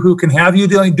can have you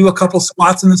do a couple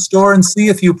squats in the store and see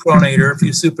if you pronate or if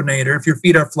you supinate or if your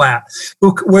feet are flat,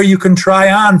 where you can try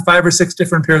on 5 or 6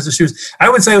 different pairs of shoes. I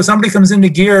would say if somebody comes into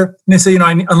gear and they say,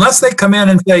 unless they come in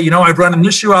and say, I've run in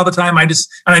this shoe all the time, I just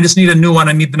need a new one,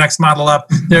 I need the next model up,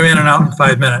 they're in and out in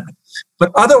 5 minutes.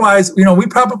 But otherwise, we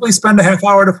probably spend a half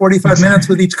hour to 45 minutes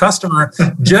with each customer,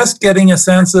 just getting a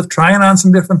sense of trying on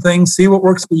some different things, see what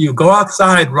works for you. Go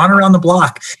outside, run around the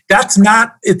block. That's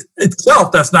not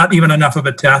itself. That's not even enough of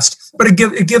a test, but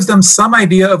it gives them some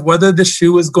idea of whether the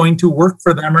shoe is going to work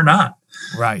for them or not.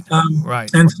 Right. Right.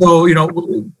 And so,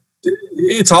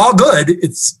 it's all good.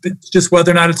 It's just whether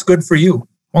or not it's good for you.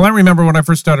 Well, I remember when I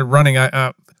first started running,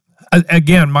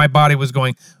 again, my body was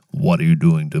going, "What are you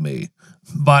doing to me?"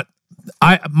 But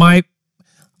I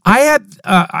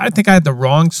think I had the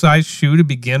wrong size shoe to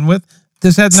begin with.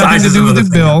 This had nothing to do with the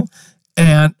bill,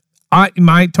 and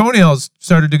my toenails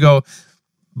started to go,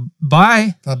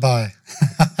 bye, bye,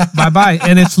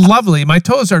 and it's lovely. My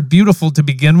toes are beautiful to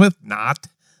begin with. Not.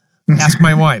 Ask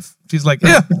my wife. She's like,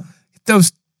 yeah,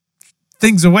 those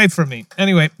things away from me.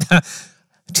 Anyway,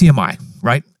 TMI,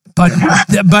 right? But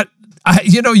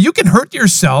you can hurt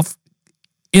yourself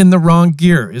in the wrong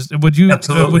gear. Would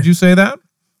you say that?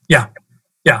 Yeah.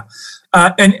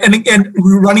 And again,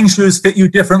 running shoes fit you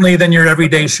differently than your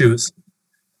everyday shoes.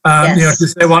 Yes. To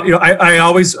say, well,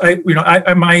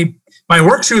 my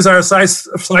work shoes are a size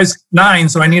 9,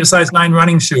 so I need a size 9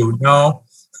 running shoe. No,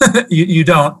 you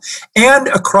don't. And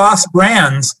across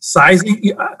brands,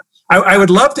 sizing. I would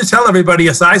love to tell everybody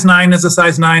a size 9 is a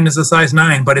size 9 is a size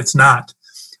 9, but it's not.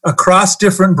 Across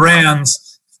different brands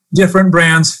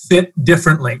fit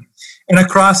differently. And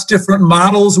across different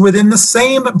models within the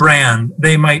same brand,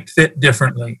 they might fit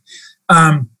differently.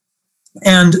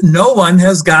 And no one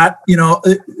has got,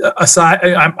 a size.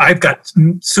 I've got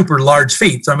super large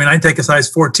feet. So, I take a size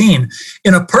 14.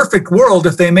 In a perfect world,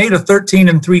 if they made a 13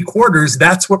 3/4,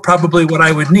 that's probably what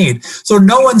I would need. So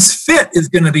no one's fit is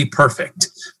going to be perfect.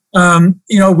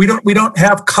 We don't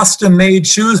have custom made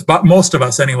shoes, but most of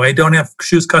us anyway don't have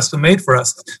shoes custom made for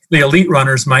us. The elite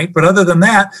runners might, but other than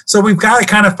that, so we've got to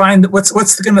kind of find what's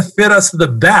going to fit us the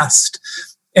best,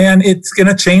 and it's going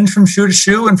to change from shoe to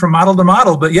shoe and from model to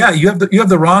model. But yeah, you have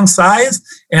the wrong size,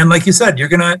 and like you said, you're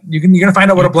gonna find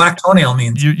out what a black toenail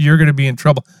means. You're going to be in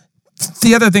trouble.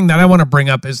 The other thing that I want to bring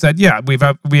up is that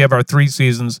we have our 3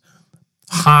 seasons: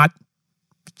 hot,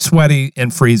 sweaty,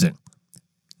 and freezing.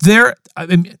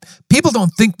 People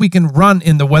don't think we can run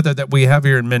in the weather that we have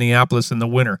here in Minneapolis in the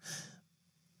winter.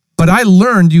 But I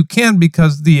learned you can,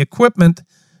 because the equipment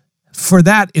for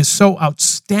that is so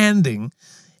outstanding,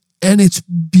 and it's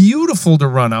beautiful to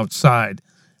run outside.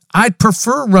 I'd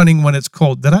prefer running when it's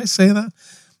cold. Did I say that?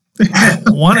 I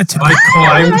want it to be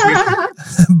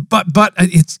cold. but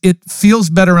it feels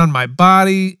better on my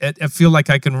body. I feel like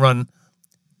I can run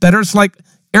better. It's like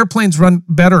airplanes run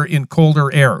better in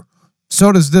colder air.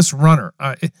 So does this runner.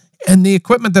 And the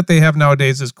equipment that they have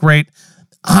nowadays is great.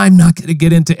 I'm not going to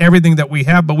get into everything that we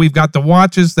have, but we've got the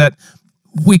watches that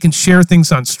we can share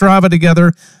things on Strava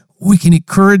together. We can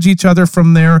encourage each other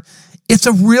from there. It's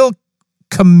a real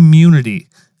community,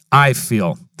 I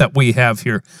feel, that we have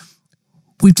here.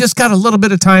 We've just got a little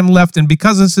bit of time left, and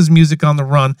because this is Music on the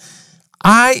Run,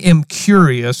 I am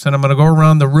curious, and I'm going to go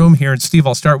around the room here, and Steve,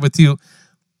 I'll start with you.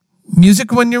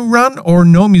 Music when you run or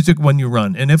no music when you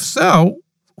run? And if so,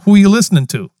 who are you listening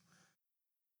to?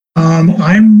 I'm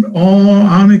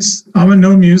a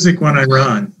no music when I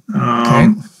run.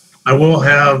 Okay. I will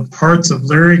have parts of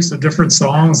lyrics of different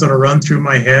songs that'll run through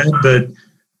my head, but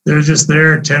they're just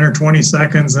there 10 or 20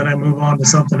 seconds, and I move on to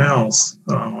something else.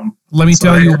 Let me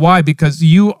tell you why, because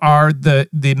you are the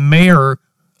mayor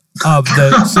of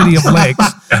the city of Lakes.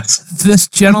 Yes. This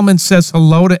gentleman says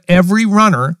hello to every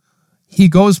runner he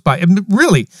goes by. And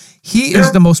really, he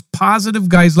is the most positive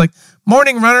guy. He's like,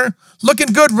 morning, runner. Looking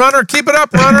good, runner. Keep it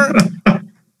up, runner.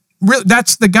 Really,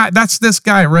 that's the guy. That's this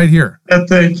guy right here.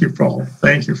 Thank you, Paul.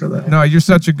 Thank you for that. No, you're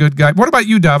such a good guy. What about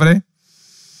you, Davide?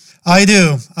 I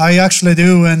do. I actually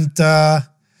do. And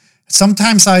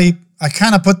sometimes I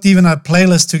kind of put even a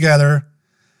playlist together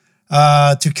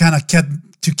to kind of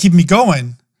to keep me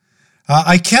going.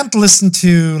 I can't listen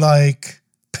to like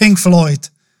Pink Floyd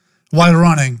while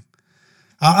running.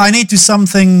 I need to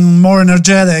something more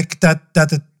energetic that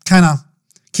it kind of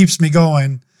keeps me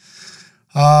going.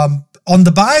 On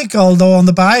the bike,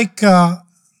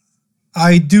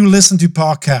 I do listen to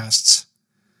podcasts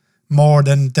more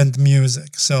than the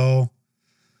music. So,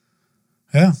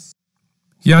 yeah.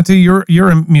 Yanti, you're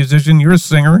a musician. You're a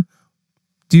singer.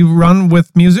 Do you run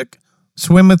with music?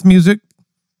 Swim with music?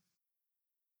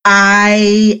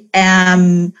 I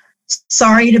am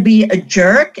sorry to be a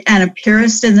jerk and a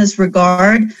purist in this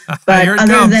regard, but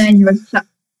other than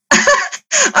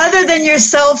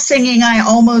yourself singing, I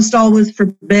almost always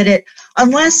forbid it.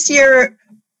 Unless you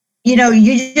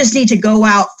just need to go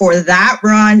out for that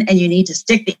run and you need to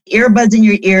stick the earbuds in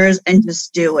your ears and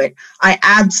just do it. I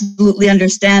absolutely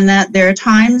understand that. There are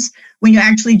times when you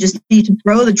actually just need to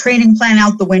throw the training plan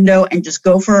out the window and just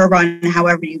go for a run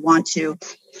however you want to.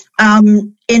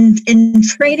 In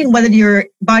training, whether you're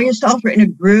by yourself or in a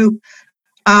group,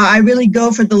 I really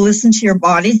go for the listen to your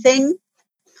body thing.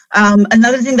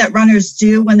 Another thing that runners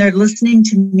do when they're listening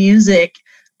to music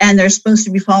and they're supposed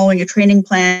to be following a training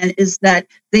plan is that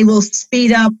they will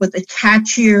speed up with the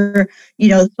catchier,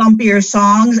 thumpier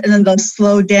songs, and then they'll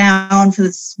slow down for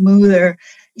the smoother,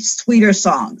 sweeter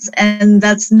songs. And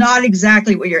that's not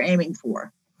exactly what you're aiming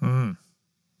for.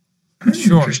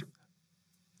 Sure.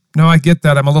 No, I get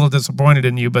that. I'm a little disappointed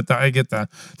in you, but I get that.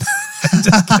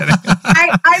 Just kidding.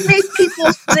 I make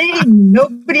people sing.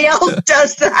 Nobody else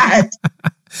does that.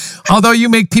 Although you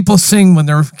make people sing when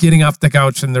they're getting off the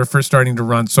couch and they're first starting to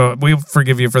run, so we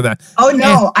forgive you for that. Oh,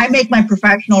 no. I make my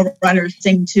professional runners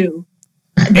sing, too.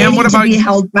 They need to be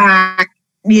held back,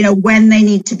 when they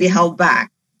need to be held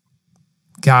back.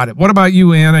 Got it. What about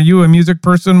you, Ann? Are you a music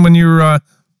person when you're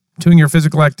doing your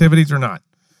physical activities or not?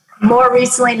 More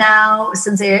recently now,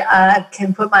 since I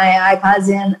can put my iPods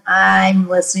in, I'm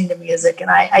listening to music.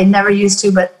 And I never used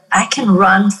to, but I can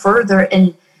run further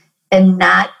and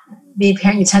not be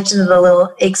paying attention to the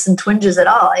little aches and twinges at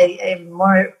all. I'm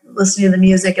more listening to the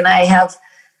music, and I have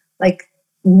like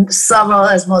several,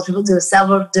 as most people do,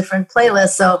 several different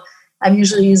playlists. So I'm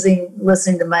usually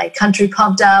listening to my country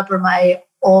pumped up or my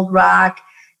old rock.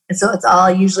 And so it's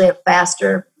all usually a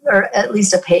faster or at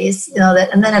least a pace,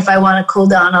 and then if I want to cool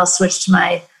down, I'll switch to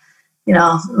my,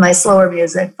 my slower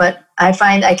music. But I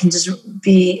find I can just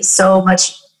be so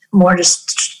much more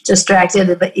just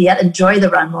distracted, but yet enjoy the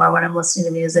run more when I'm listening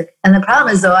to music. And the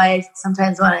problem is, though, I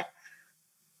sometimes want to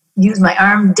use my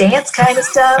arm dance kind of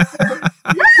stuff. I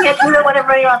can't do that when I'm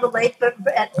running around the lake, but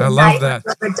at night, when it's a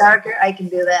little bit darker, I can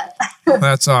do that.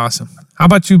 That's awesome. How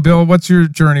about you, Bill? What's your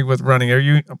journey with running?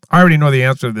 I already know the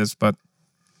answer to this, but.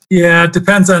 Yeah, it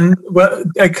depends on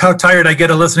how tired I get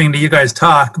of listening to you guys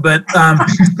talk. But I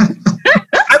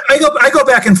go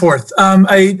back and forth. One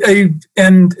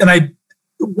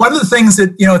of the things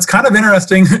that it's kind of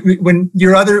interesting when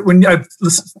I've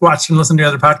watched and listened to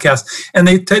other podcasts, and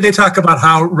they talk about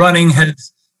how running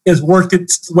has worked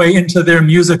its way into their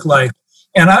music life.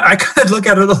 And I kind of look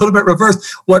at it a little bit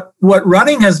reverse. What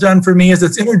running has done for me is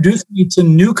it's introduced me to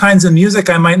new kinds of music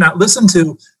I might not listen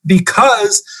to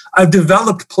because I've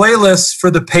developed playlists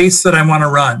for the pace that I want to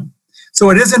run. So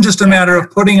it isn't just a matter of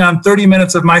putting on 30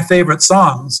 minutes of my favorite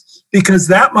songs, because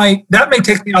that may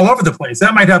take me all over the place.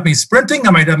 That might have me sprinting.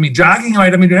 That might have me jogging. It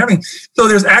might have me doing everything. So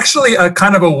there's actually a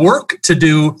kind of a work to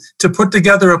do to put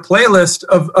together a playlist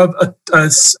of a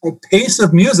pace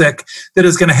of music that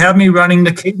is going to have me running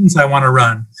the cadence I want to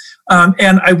run.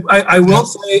 And I will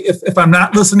say, if I'm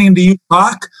not listening to you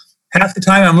talk, half the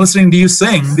time I'm listening to you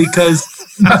sing, because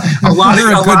a lot of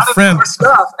your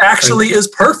stuff actually is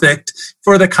perfect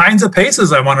for the kinds of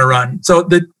paces I want to run. So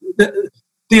the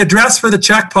address for the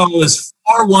check, Paul, is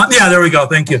 41. Yeah, there we go.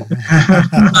 Thank you.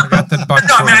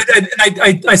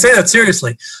 I say that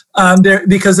seriously,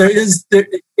 because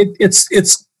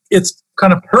it's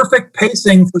kind of perfect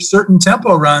pacing for certain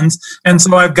tempo runs. And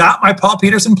so I've got my Paul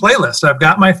Peterson playlist. I've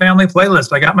got my family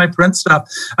playlist. I got my Prince stuff.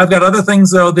 I've got other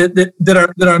things though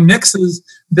that are mixes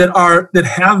that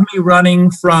have me running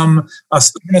from a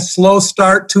slow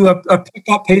start to a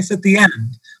pickup pace at the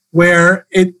end, so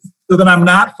that I'm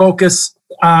not focused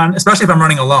on, especially if I'm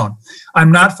running alone,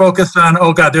 I'm not focused on,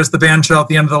 oh God, there's the band shell at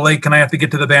the end of the lake, and I have to get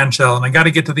to the band shell, and I got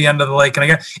to get to the end of the lake,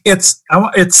 and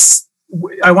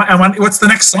I want what's the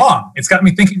next song? It's got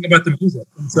me thinking about the music.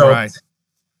 And so, right.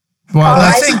 Well,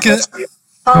 I think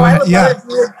I would love if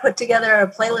you would put together a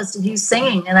playlist of you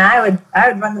singing, and I would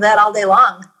run to that all day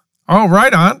long. Oh,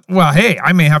 right on. Well, hey,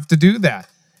 I may have to do that.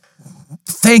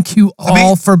 Thank you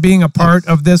all for being a part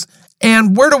of this.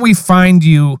 And where do we find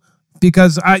you?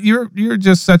 Because you're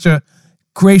just such a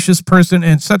gracious person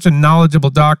and such a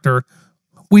knowledgeable doctor.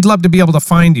 We'd love to be able to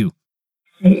find you.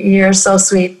 You're so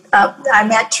sweet.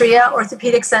 I'm at TRIA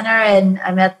Orthopedic Center, and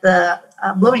I'm at the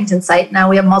Bloomington site. Now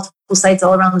we have multiple sites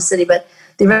all around the city, but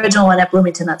the original one at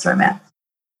Bloomington, that's where I'm at.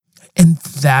 And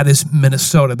that is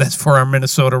Minnesota. That's for our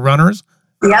Minnesota runners.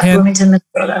 Yeah, Bloomington,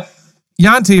 Minnesota.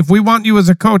 Yanti, if we want you as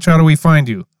a coach, how do we find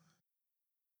you?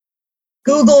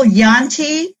 Google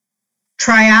Yanti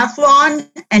Triathlon,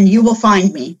 and you will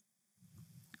find me.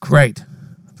 Great.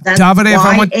 That's Davide,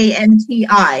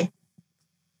 YANTI.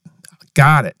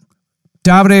 Got it.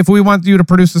 Davide, if we want you to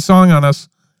produce a song on us,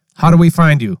 how do we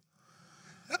find you?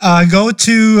 Go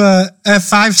to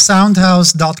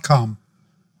f5soundhouse.com.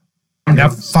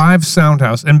 F5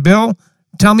 Soundhouse. And Bill,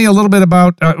 tell me a little bit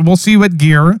about, we'll see you at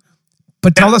Gear,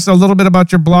 but tell us a little bit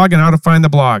about your blog and how to find the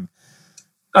blog.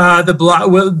 The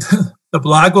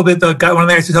blog will be the guy, one of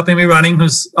the guys who's helping me running,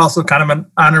 who's also kind of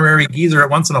an honorary geezer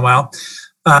once in a while.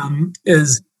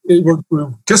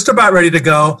 We're just about ready to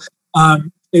go.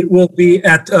 It will be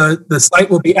at the site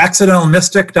will be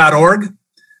accidentalmystic.org,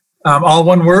 all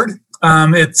one word.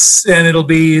 It'll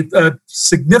be a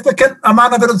significant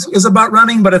amount of it is about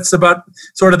running, but it's about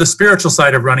sort of the spiritual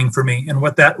side of running for me, and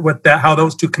how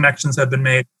those two connections have been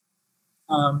made,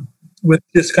 with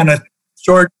just kind of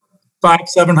short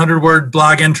 500-700 word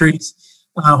blog entries.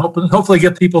 Hopefully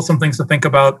get people some things to think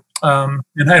about, and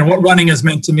what running has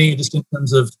meant to me, just in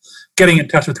terms of getting in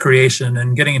touch with creation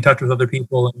and getting in touch with other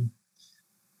people and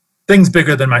things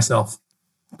bigger than myself.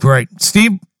 Great.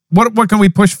 Steve, what can we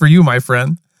push for you, my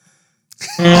friend?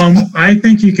 I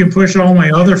think you can push all my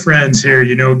other friends here.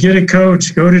 Get a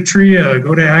coach, go to TRIA,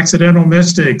 go to Accidental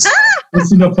Mystics,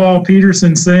 listen to Paul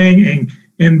Peterson sing,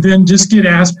 and then just get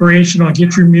aspirational,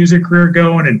 get your music career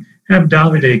going, and have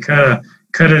Davide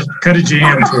cut a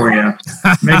jam for you.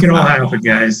 Make it all happen,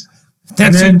 guys.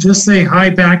 And then just say hi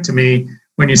back to me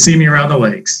when you see me around the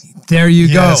lakes. There you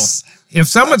go. If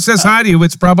someone says hi to you,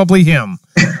 it's probably him.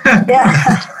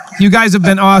 Yeah. You guys have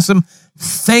been awesome.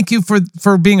 Thank you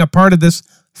for being a part of this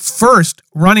first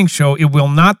running show. It will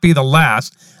not be the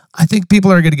last. I think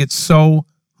people are going to get so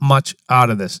much out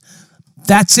of this.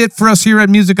 That's it for us here at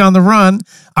Music on the Run,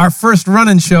 our first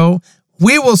running show.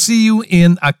 We will see you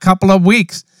in a couple of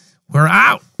weeks. We're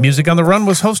out. Music on the Run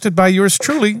was hosted by yours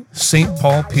truly, St.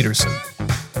 Paul Peterson.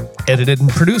 Edited and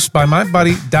produced by my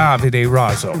buddy Davide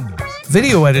Razzo.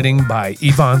 Video editing by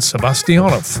Ivan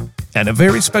Sebastianov. And a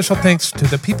very special thanks to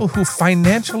the people who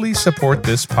financially support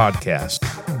this podcast.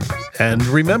 And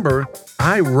remember,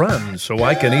 I run so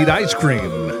I can eat ice cream.